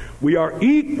 but we are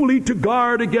equally to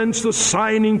guard against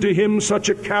assigning to him such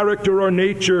a character or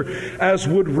nature as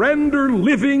would render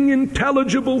living,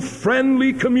 intelligible,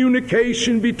 friendly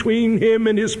communication between him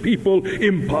and his people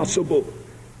impossible.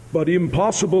 But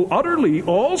impossible utterly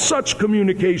all such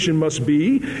communication must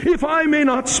be, if I may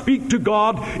not speak to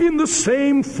God in the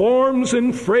same forms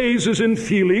and phrases and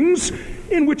feelings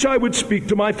in which I would speak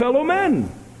to my fellow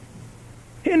men.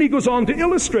 And he goes on to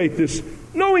illustrate this.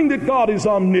 Knowing that God is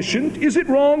omniscient, is it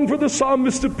wrong for the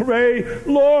psalmist to pray,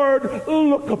 Lord,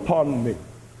 look upon me?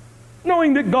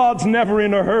 Knowing that God's never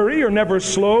in a hurry or never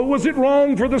slow, was it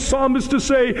wrong for the psalmist to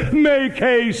say, make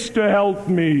haste to help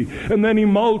me? And then he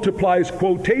multiplies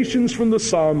quotations from the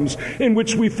Psalms in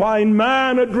which we find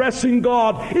man addressing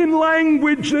God in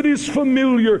language that is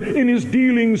familiar in his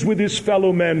dealings with his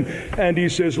fellow men. And he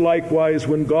says, likewise,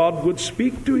 when God would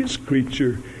speak to his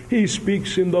creature, he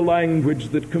speaks in the language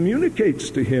that communicates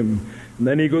to him. And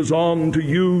then he goes on to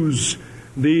use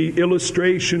the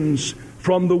illustrations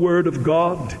from the Word of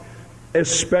God,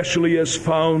 especially as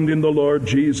found in the Lord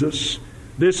Jesus.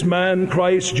 This man,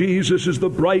 Christ Jesus, is the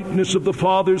brightness of the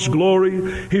Father's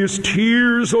glory. His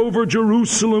tears over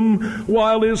Jerusalem,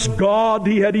 while as God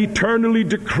he had eternally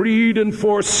decreed and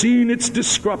foreseen its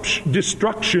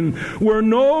destruction, were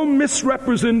no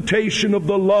misrepresentation of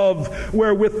the love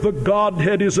wherewith the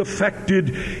Godhead is affected,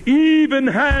 even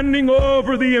handing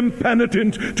over the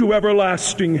impenitent to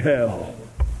everlasting hell.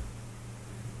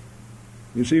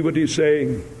 You see what he's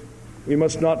saying? We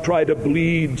must not try to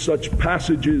bleed such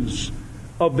passages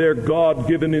of their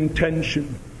God-given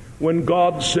intention. When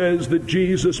God says that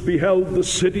Jesus beheld the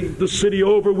city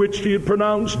over which he had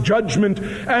pronounced judgment,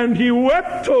 and he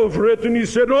wept over it, and he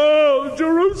said, oh,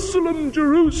 Jerusalem,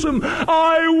 Jerusalem,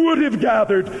 I would have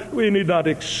gathered. We need not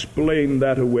explain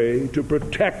that away to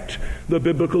protect the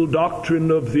biblical doctrine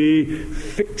of the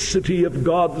fixity of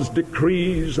God's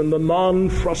decrees and the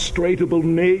non-frustratable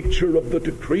nature of the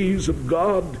decrees of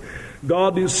God.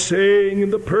 God is saying in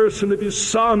the person of his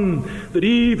Son that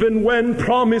even when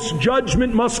promised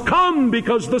judgment must come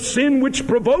because the sin which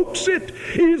provokes it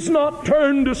is not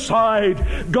turned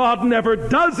aside, God never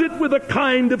does it with a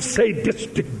kind of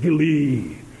sadistic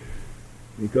glee,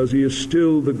 because he is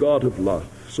still the God of love.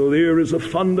 So there is a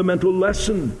fundamental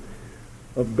lesson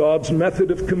of God's method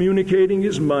of communicating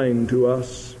his mind to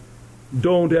us.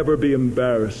 Don't ever be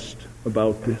embarrassed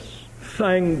about this.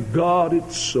 Thank God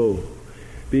it's so.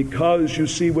 Because, you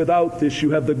see, without this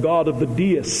you have the God of the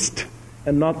deist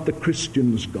and not the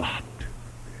Christian's God,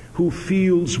 who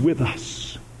feels with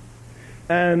us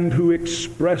and who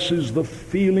expresses the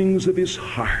feelings of his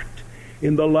heart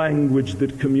in the language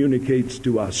that communicates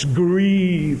to us.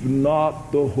 Grieve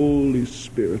not the Holy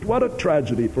Spirit. What a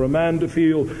tragedy for a man to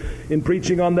feel in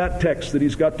preaching on that text that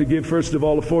he's got to give, first of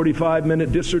all, a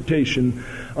 45-minute dissertation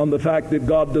on the fact that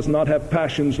God does not have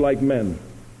passions like men.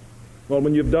 Well,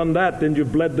 when you've done that, then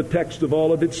you've bled the text of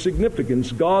all of its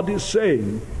significance. God is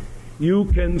saying you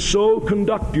can so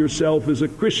conduct yourself as a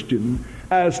Christian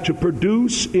as to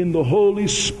produce in the Holy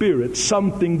Spirit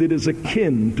something that is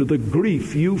akin to the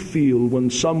grief you feel when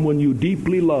someone you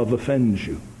deeply love offends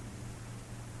you.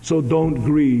 So don't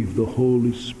grieve the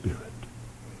Holy Spirit.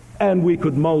 And we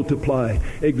could multiply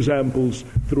examples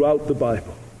throughout the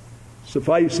Bible.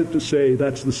 Suffice it to say,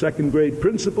 that's the second great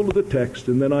principle of the text,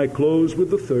 and then I close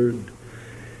with the third.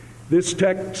 This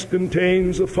text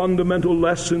contains a fundamental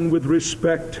lesson with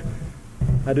respect,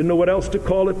 I didn't know what else to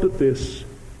call it but this,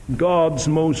 God's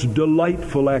most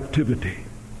delightful activity.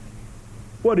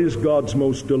 What is God's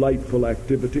most delightful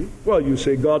activity? Well, you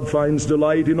say God finds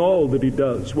delight in all that he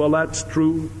does. Well, that's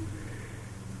true.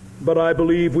 But I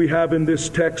believe we have in this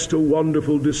text a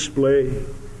wonderful display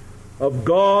of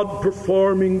God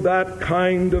performing that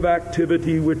kind of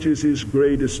activity which is his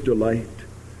greatest delight.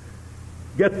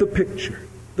 Get the picture.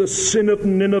 The sin of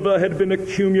Nineveh had been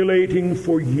accumulating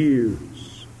for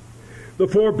years. The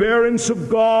forbearance of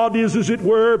God is, as it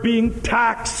were, being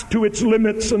taxed to its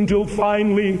limits until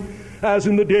finally, as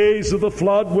in the days of the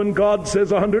flood, when God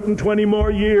says 120 more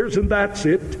years and that's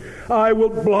it, I will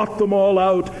blot them all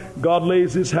out. God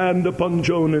lays his hand upon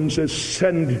Jonah and says,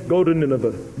 go to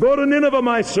Nineveh. Go to Nineveh,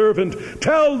 my servant.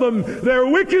 Tell them their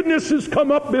wickedness has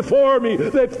come up before me.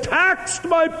 They've taxed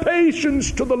my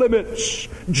patience to the limits.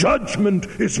 Judgment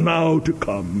is now to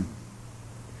come.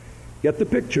 Get the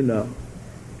picture now.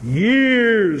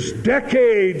 Years,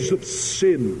 decades of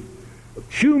sin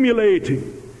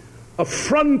accumulating,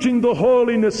 affronting the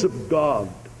holiness of God,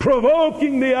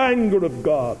 provoking the anger of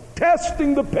God,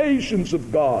 testing the patience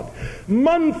of God,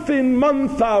 month in,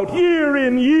 month out, year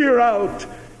in, year out.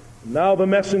 Now the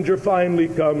messenger finally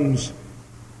comes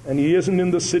And he isn't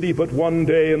in the city but one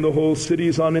day, and the whole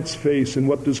city's on its face. And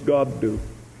what does God do?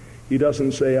 He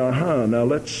doesn't say, now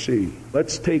let's see.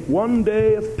 Let's take one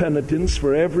day of penitence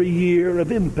for every year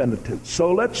of impenitence.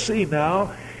 So let's see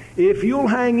now. If you'll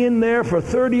hang in there for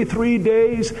 33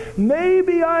 days,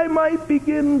 maybe I might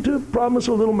begin to promise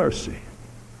a little mercy.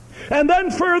 And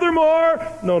then furthermore,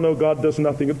 no, God does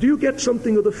nothing. Do you get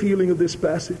something of the feeling of this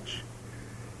passage?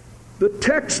 The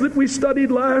text that we studied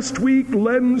last week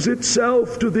lends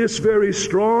itself to this very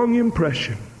strong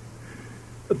impression.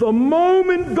 The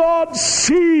moment God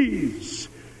sees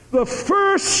the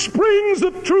first springs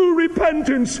of true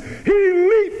repentance, he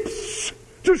leaps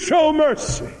to show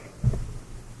mercy.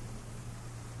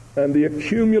 And the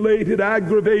accumulated,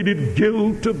 aggravated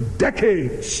guilt of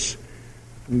decades,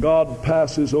 God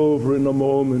passes over in a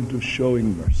moment of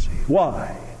showing mercy.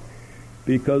 Why?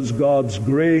 Because God's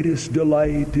greatest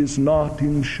delight is not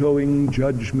in showing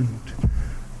judgment,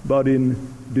 but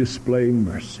in displaying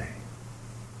mercy.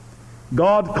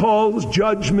 God calls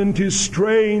judgment his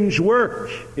strange work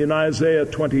in Isaiah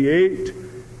 28.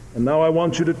 And now I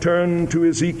want you to turn to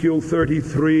Ezekiel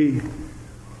 33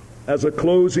 as a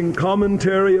closing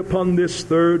commentary upon this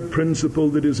third principle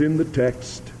that is in the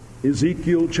text.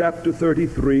 Ezekiel chapter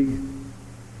 33.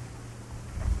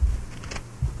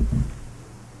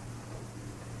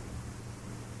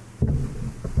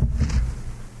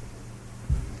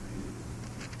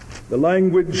 The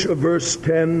language of verse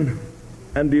 10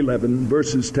 and 11,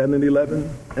 verses 10 and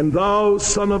 11. And thou,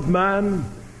 son of man,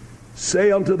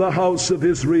 say unto the house of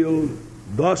Israel,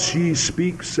 thus ye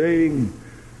speak, saying,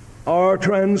 our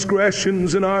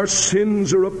transgressions and our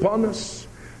sins are upon us,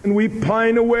 and we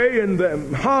pine away in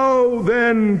them. How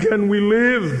then can we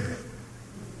live?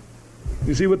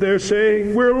 You see what they're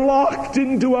saying? We're locked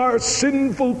into our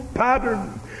sinful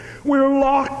pattern. We're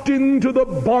locked into the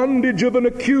bondage of an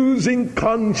accusing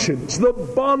conscience, the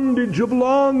bondage of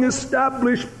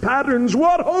long-established patterns.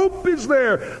 What hope is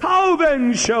there? How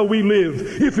then shall we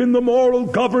live if in the moral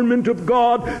government of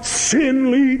God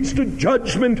sin leads to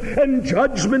judgment and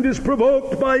judgment is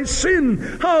provoked by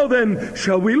sin? How then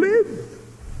shall we live?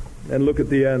 And look at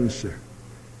the answer.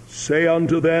 Say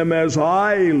unto them, as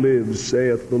I live,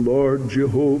 saith the Lord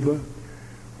Jehovah,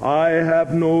 I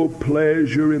have no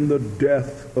pleasure in the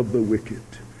death of the wicked.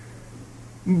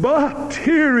 But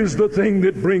here is the thing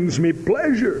that brings me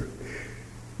pleasure.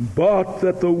 But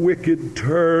that the wicked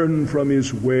turn from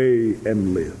his way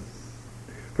and live.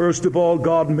 First of all,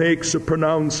 God makes a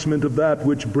pronouncement of that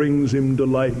which brings him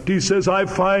delight. He says, I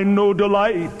find no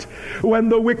delight when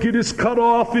the wicked is cut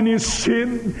off in his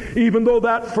sin, even though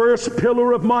that first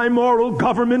pillar of my moral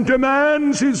government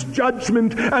demands his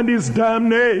judgment and his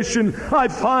damnation. I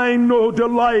find no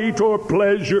delight or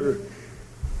pleasure.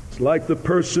 It's like the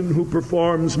person who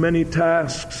performs many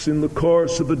tasks in the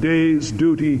course of a day's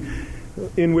duty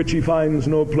in which he finds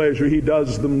no pleasure. He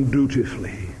does them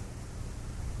dutifully.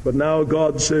 But now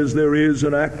God says there is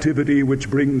an activity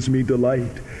which brings me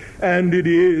delight. And it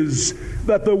is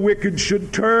that the wicked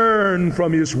should turn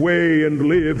from his way and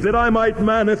live, that I might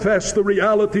manifest the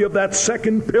reality of that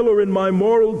second pillar in my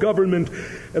moral government.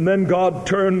 And then God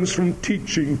turns from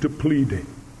teaching to pleading.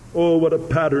 Oh, what a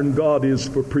pattern God is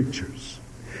for preachers.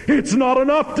 It's not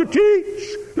enough to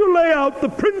teach, to lay out the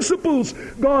principles.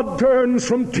 God turns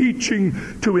from teaching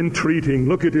to entreating.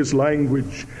 Look at his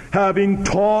language. Having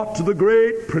taught the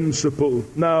great principle,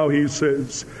 now he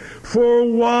says, for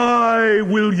why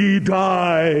will ye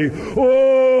die,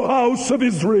 O house of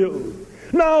Israel?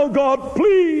 Now God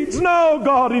pleads, now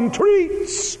God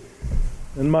entreats.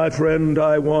 And my friend,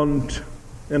 I want,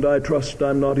 and I trust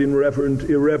I'm not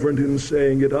irreverent in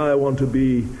saying it, I want to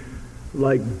be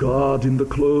like God in the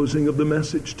closing of the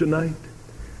message tonight.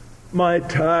 My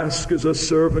task as a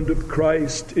servant of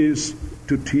Christ is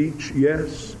to teach,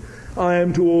 yes. I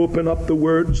am to open up the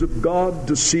words of God,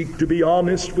 to seek to be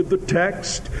honest with the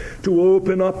text, to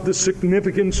open up the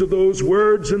significance of those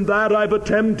words, and that I've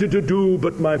attempted to do.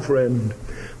 But my friend,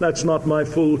 that's not my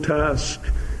full task,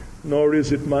 nor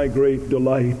is it my great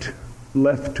delight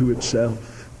left to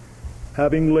itself.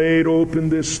 Having laid open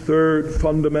this third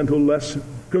fundamental lesson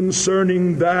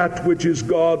concerning that which is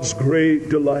God's great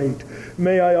delight,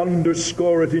 may I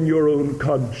underscore it in your own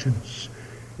conscience.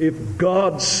 If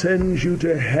God sends you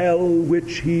to hell,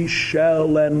 which he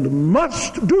shall and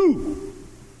must do,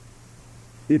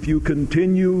 if you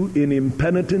continue in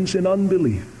impenitence and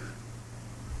unbelief,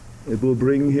 it will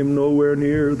bring him nowhere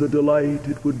near the delight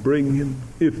it would bring him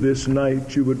if this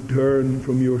night you would turn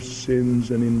from your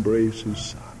sins and embrace his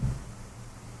Son.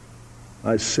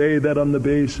 I say that on the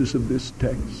basis of this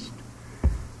text.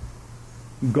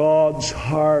 God's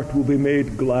heart will be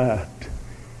made glad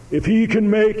if he can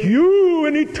make you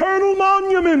an eternal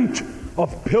monument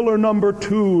of pillar number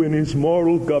 2 in his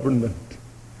moral government.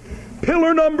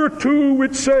 Pillar number 2,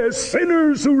 which says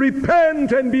sinners who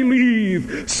repent and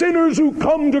believe, sinners who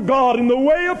come to God in the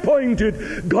way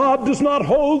appointed. God does not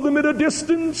hold them at a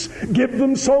distance, give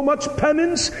them so much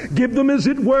penance, give them, as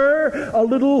it were,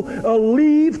 a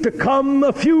leave to come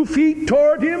a few feet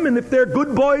toward him, and if they're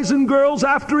good boys and girls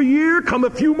after a year, come a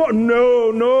few more.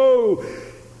 No.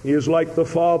 He is like the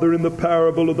father in the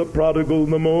parable of the prodigal.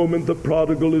 The moment the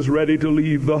prodigal is ready to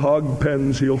leave the hog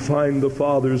pens, he'll find the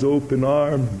father's open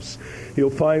arms.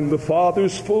 He'll find the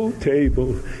father's full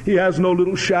table. He has no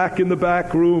little shack in the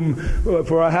back room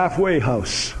for a halfway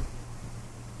house.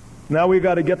 Now we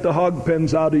got to get the hog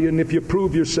pens out of you, and if you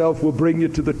prove yourself, we'll bring you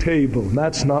to the table.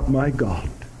 That's not my God.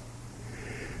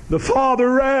 The father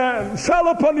ran, fell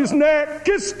upon his neck,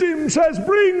 kissed him, says,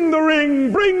 bring the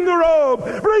ring, bring the robe,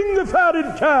 bring the fatted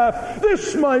calf.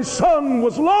 This my son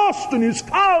was lost and is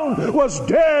found, was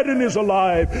dead and is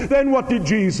alive. Then what did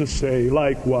Jesus say?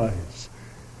 Likewise.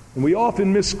 And we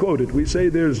often misquote it. We say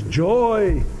there's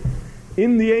joy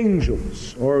in the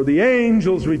angels, or the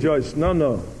angels rejoice.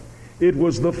 No. It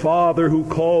was the father who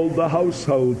called the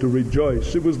household to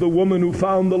rejoice. It was the woman who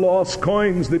found the lost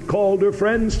coins that called her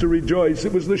friends to rejoice.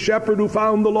 It was the shepherd who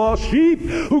found the lost sheep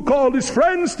who called his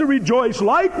friends to rejoice.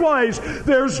 Likewise,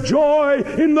 there's joy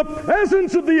in the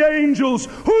presence of the angels.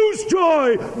 Whose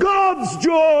joy? God's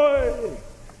joy.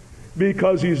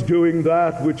 Because he's doing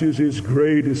that which is his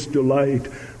greatest delight,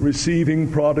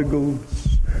 receiving prodigals,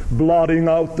 blotting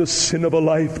out the sin of a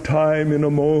lifetime in a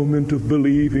moment of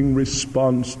believing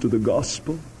response to the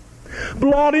gospel,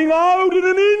 blotting out in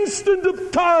an instant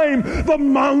of time the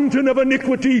mountain of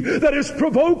iniquity that has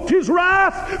provoked his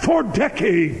wrath for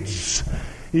decades,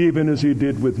 even as he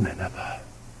did with Nineveh.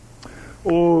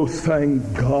 Oh,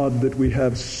 thank God that we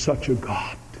have such a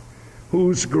God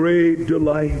whose great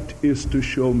delight is to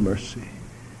show mercy.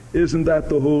 Isn't that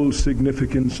the whole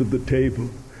significance of the table?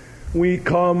 We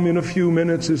come in a few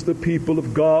minutes as the people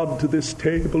of God to this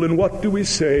table, and what do we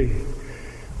say?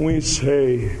 We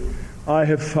say, I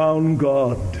have found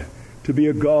God to be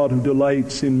a God who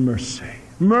delights in mercy.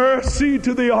 Mercy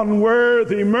to the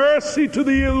unworthy, mercy to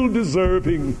the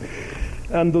ill-deserving.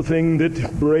 And the thing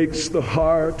that breaks the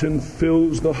heart and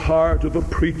fills the heart of a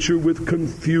preacher with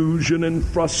confusion and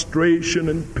frustration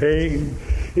and pain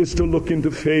is to look into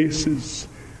faces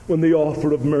when the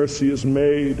offer of mercy is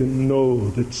made and know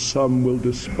that some will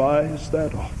despise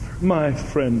that offer. My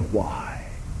friend, why?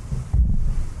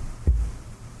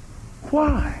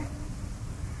 Why?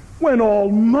 When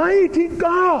Almighty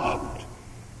God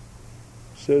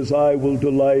says, I will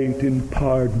delight in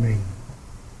pardoning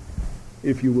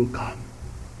if you will come.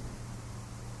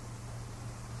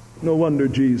 No wonder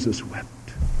Jesus wept,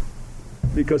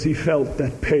 because he felt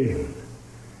that pain.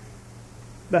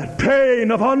 That pain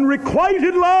of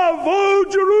unrequited love. Oh,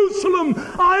 Jerusalem,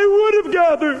 I would have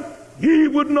gathered. Ye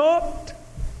would not.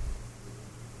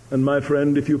 And my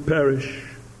friend, if you perish,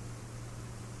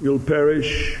 you'll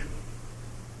perish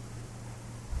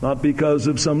not because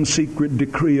of some secret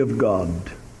decree of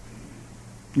God.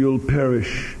 You'll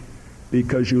perish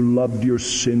because you loved your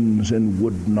sins and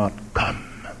would not come.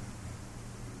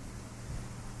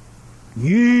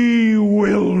 Ye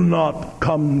will not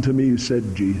come to me,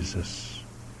 said Jesus.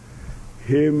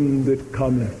 Him that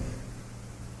cometh,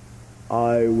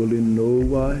 I will in no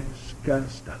wise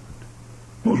cast out.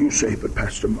 Oh, you say, but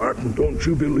Pastor Martin, don't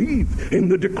you believe in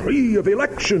the decree of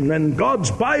election and God's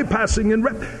bypassing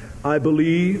and I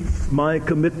believe my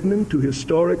commitment to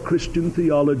historic Christian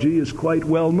theology is quite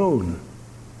well known.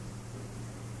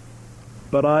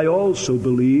 But I also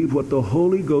believe what the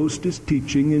Holy Ghost is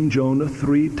teaching in Jonah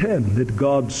 3:10, that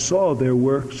God saw their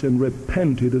works and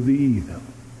repented of the evil.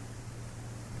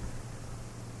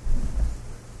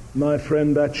 My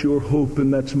friend, that's your hope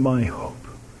and that's my hope.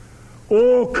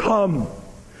 Oh, come,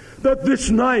 that this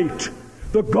night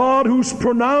the God who's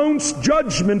pronounced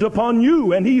judgment upon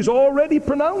you, and he's already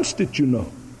pronounced it, you know.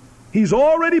 He's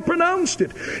already pronounced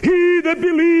it. He that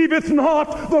believeth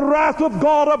not, the wrath of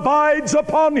God abides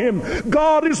upon him.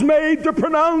 God has made the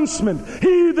pronouncement.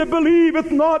 He that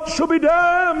believeth not shall be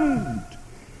damned.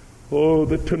 Oh,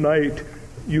 that tonight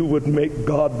you would make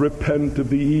God repent of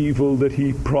the evil that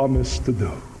he promised to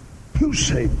do. You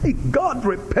say, make God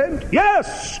repent?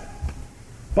 Yes!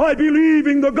 By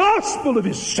believing the gospel of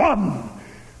his Son,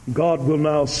 God will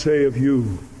now say of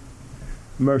you,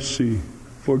 mercy,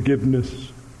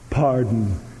 forgiveness,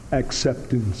 pardon,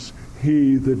 acceptance.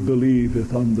 He that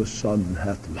believeth on the Son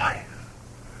hath life.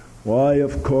 Why,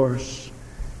 of course,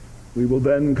 we will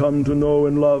then come to know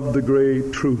and love the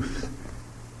great truth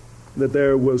that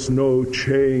there was no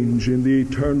change in the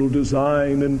eternal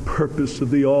design and purpose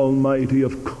of the Almighty?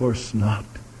 Of course not.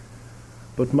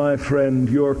 But my friend,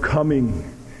 your coming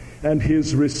and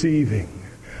his receiving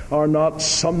are not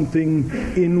something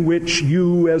in which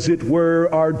you, as it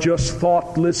were, are just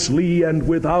thoughtlessly and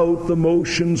without the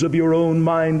motions of your own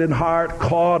mind and heart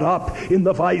caught up in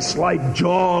the vice-like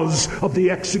jaws of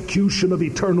the execution of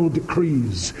eternal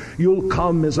decrees. You'll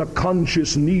come as a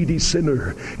conscious, needy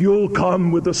sinner. You'll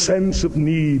come with a sense of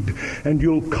need, and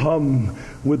you'll come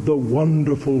with the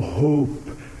wonderful hope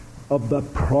of the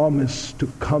promise to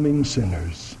coming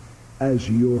sinners as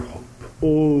your hope.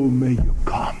 Oh, may you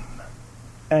come.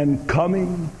 And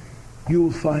coming, you'll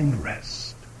find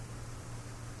rest.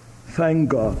 Thank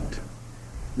God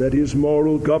that his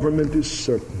moral government is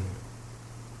certain.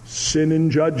 Sin and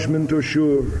judgment are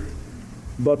sure,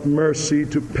 but mercy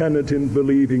to penitent,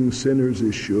 believing sinners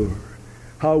is sure.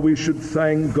 How we should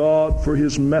thank God for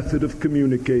his method of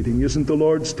communicating. Isn't the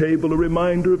Lord's table a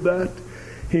reminder of that?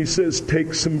 He says,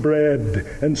 take some bread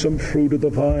and some fruit of the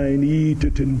vine, eat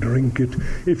it and drink it.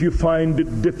 If you find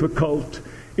it difficult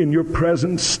in your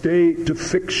present state to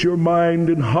fix your mind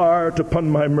and heart upon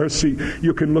my mercy,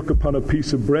 you can look upon a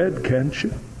piece of bread, can't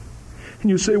you? And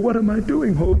you say, what am I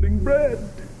doing holding bread?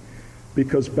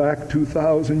 Because back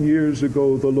 2,000 years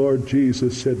ago, the Lord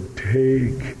Jesus said,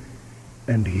 take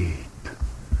and eat.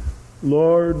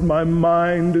 Lord, my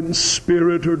mind and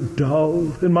spirit are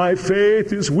dull, and my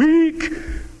faith is weak,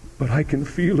 but I can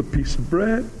feel a piece of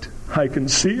bread. I can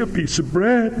see a piece of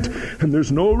bread, and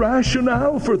there's no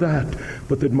rationale for that,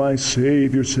 but that my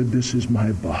Savior said, this is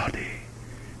my body.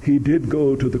 He did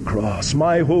go to the cross.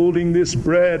 My holding this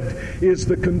bread is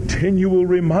the continual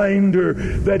reminder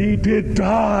that he did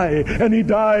die, and he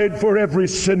died for every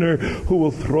sinner who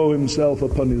will throw himself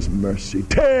upon his mercy.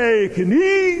 Take and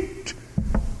eat.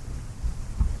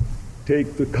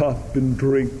 Take the cup and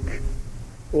drink.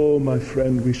 Oh, my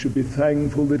friend, we should be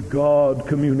thankful that God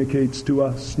communicates to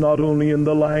us, not only in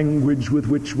the language with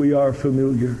which we are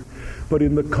familiar, but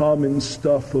in the common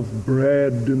stuff of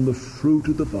bread and the fruit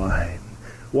of the vine.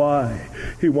 Why?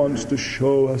 He wants to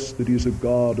show us that he's a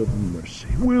God of mercy.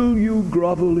 Will you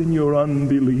grovel in your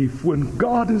unbelief when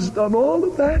God has done all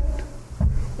of that?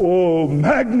 Oh,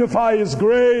 magnify his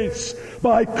grace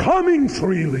by coming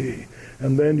freely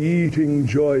and then eating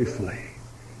joyfully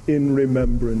in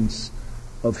remembrance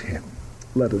of him.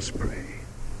 Let us pray.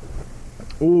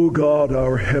 O God,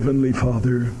 our heavenly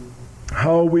Father,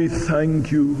 how we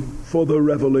thank you for the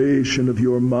revelation of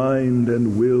your mind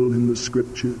and will in the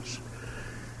Scriptures.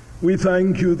 We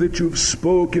thank you that you've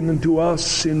spoken to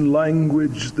us in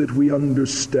language that we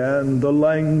understand, the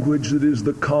language that is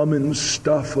the common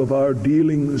stuff of our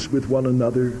dealings with one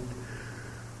another.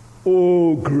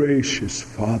 O gracious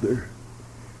Father,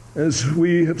 as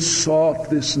we have sought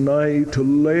this night to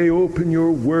lay open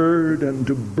your word and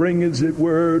to bring, as it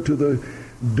were, to the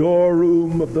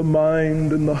doorroom of the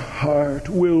mind and the heart,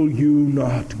 will you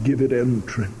not give it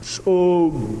entrance?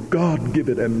 Oh God, give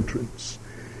it entrance.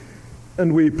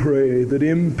 And we pray that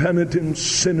impenitent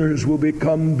sinners will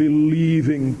become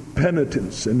believing,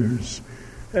 penitent sinners,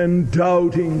 and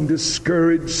doubting,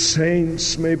 discouraged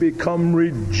saints may become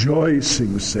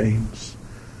rejoicing saints.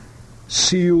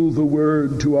 Seal the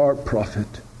word to our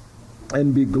profit,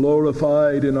 and be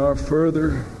glorified in our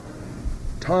further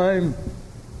time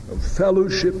of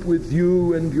fellowship with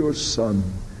you and your Son.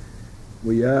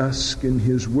 We ask in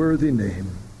his worthy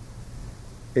name.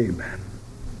 Amen.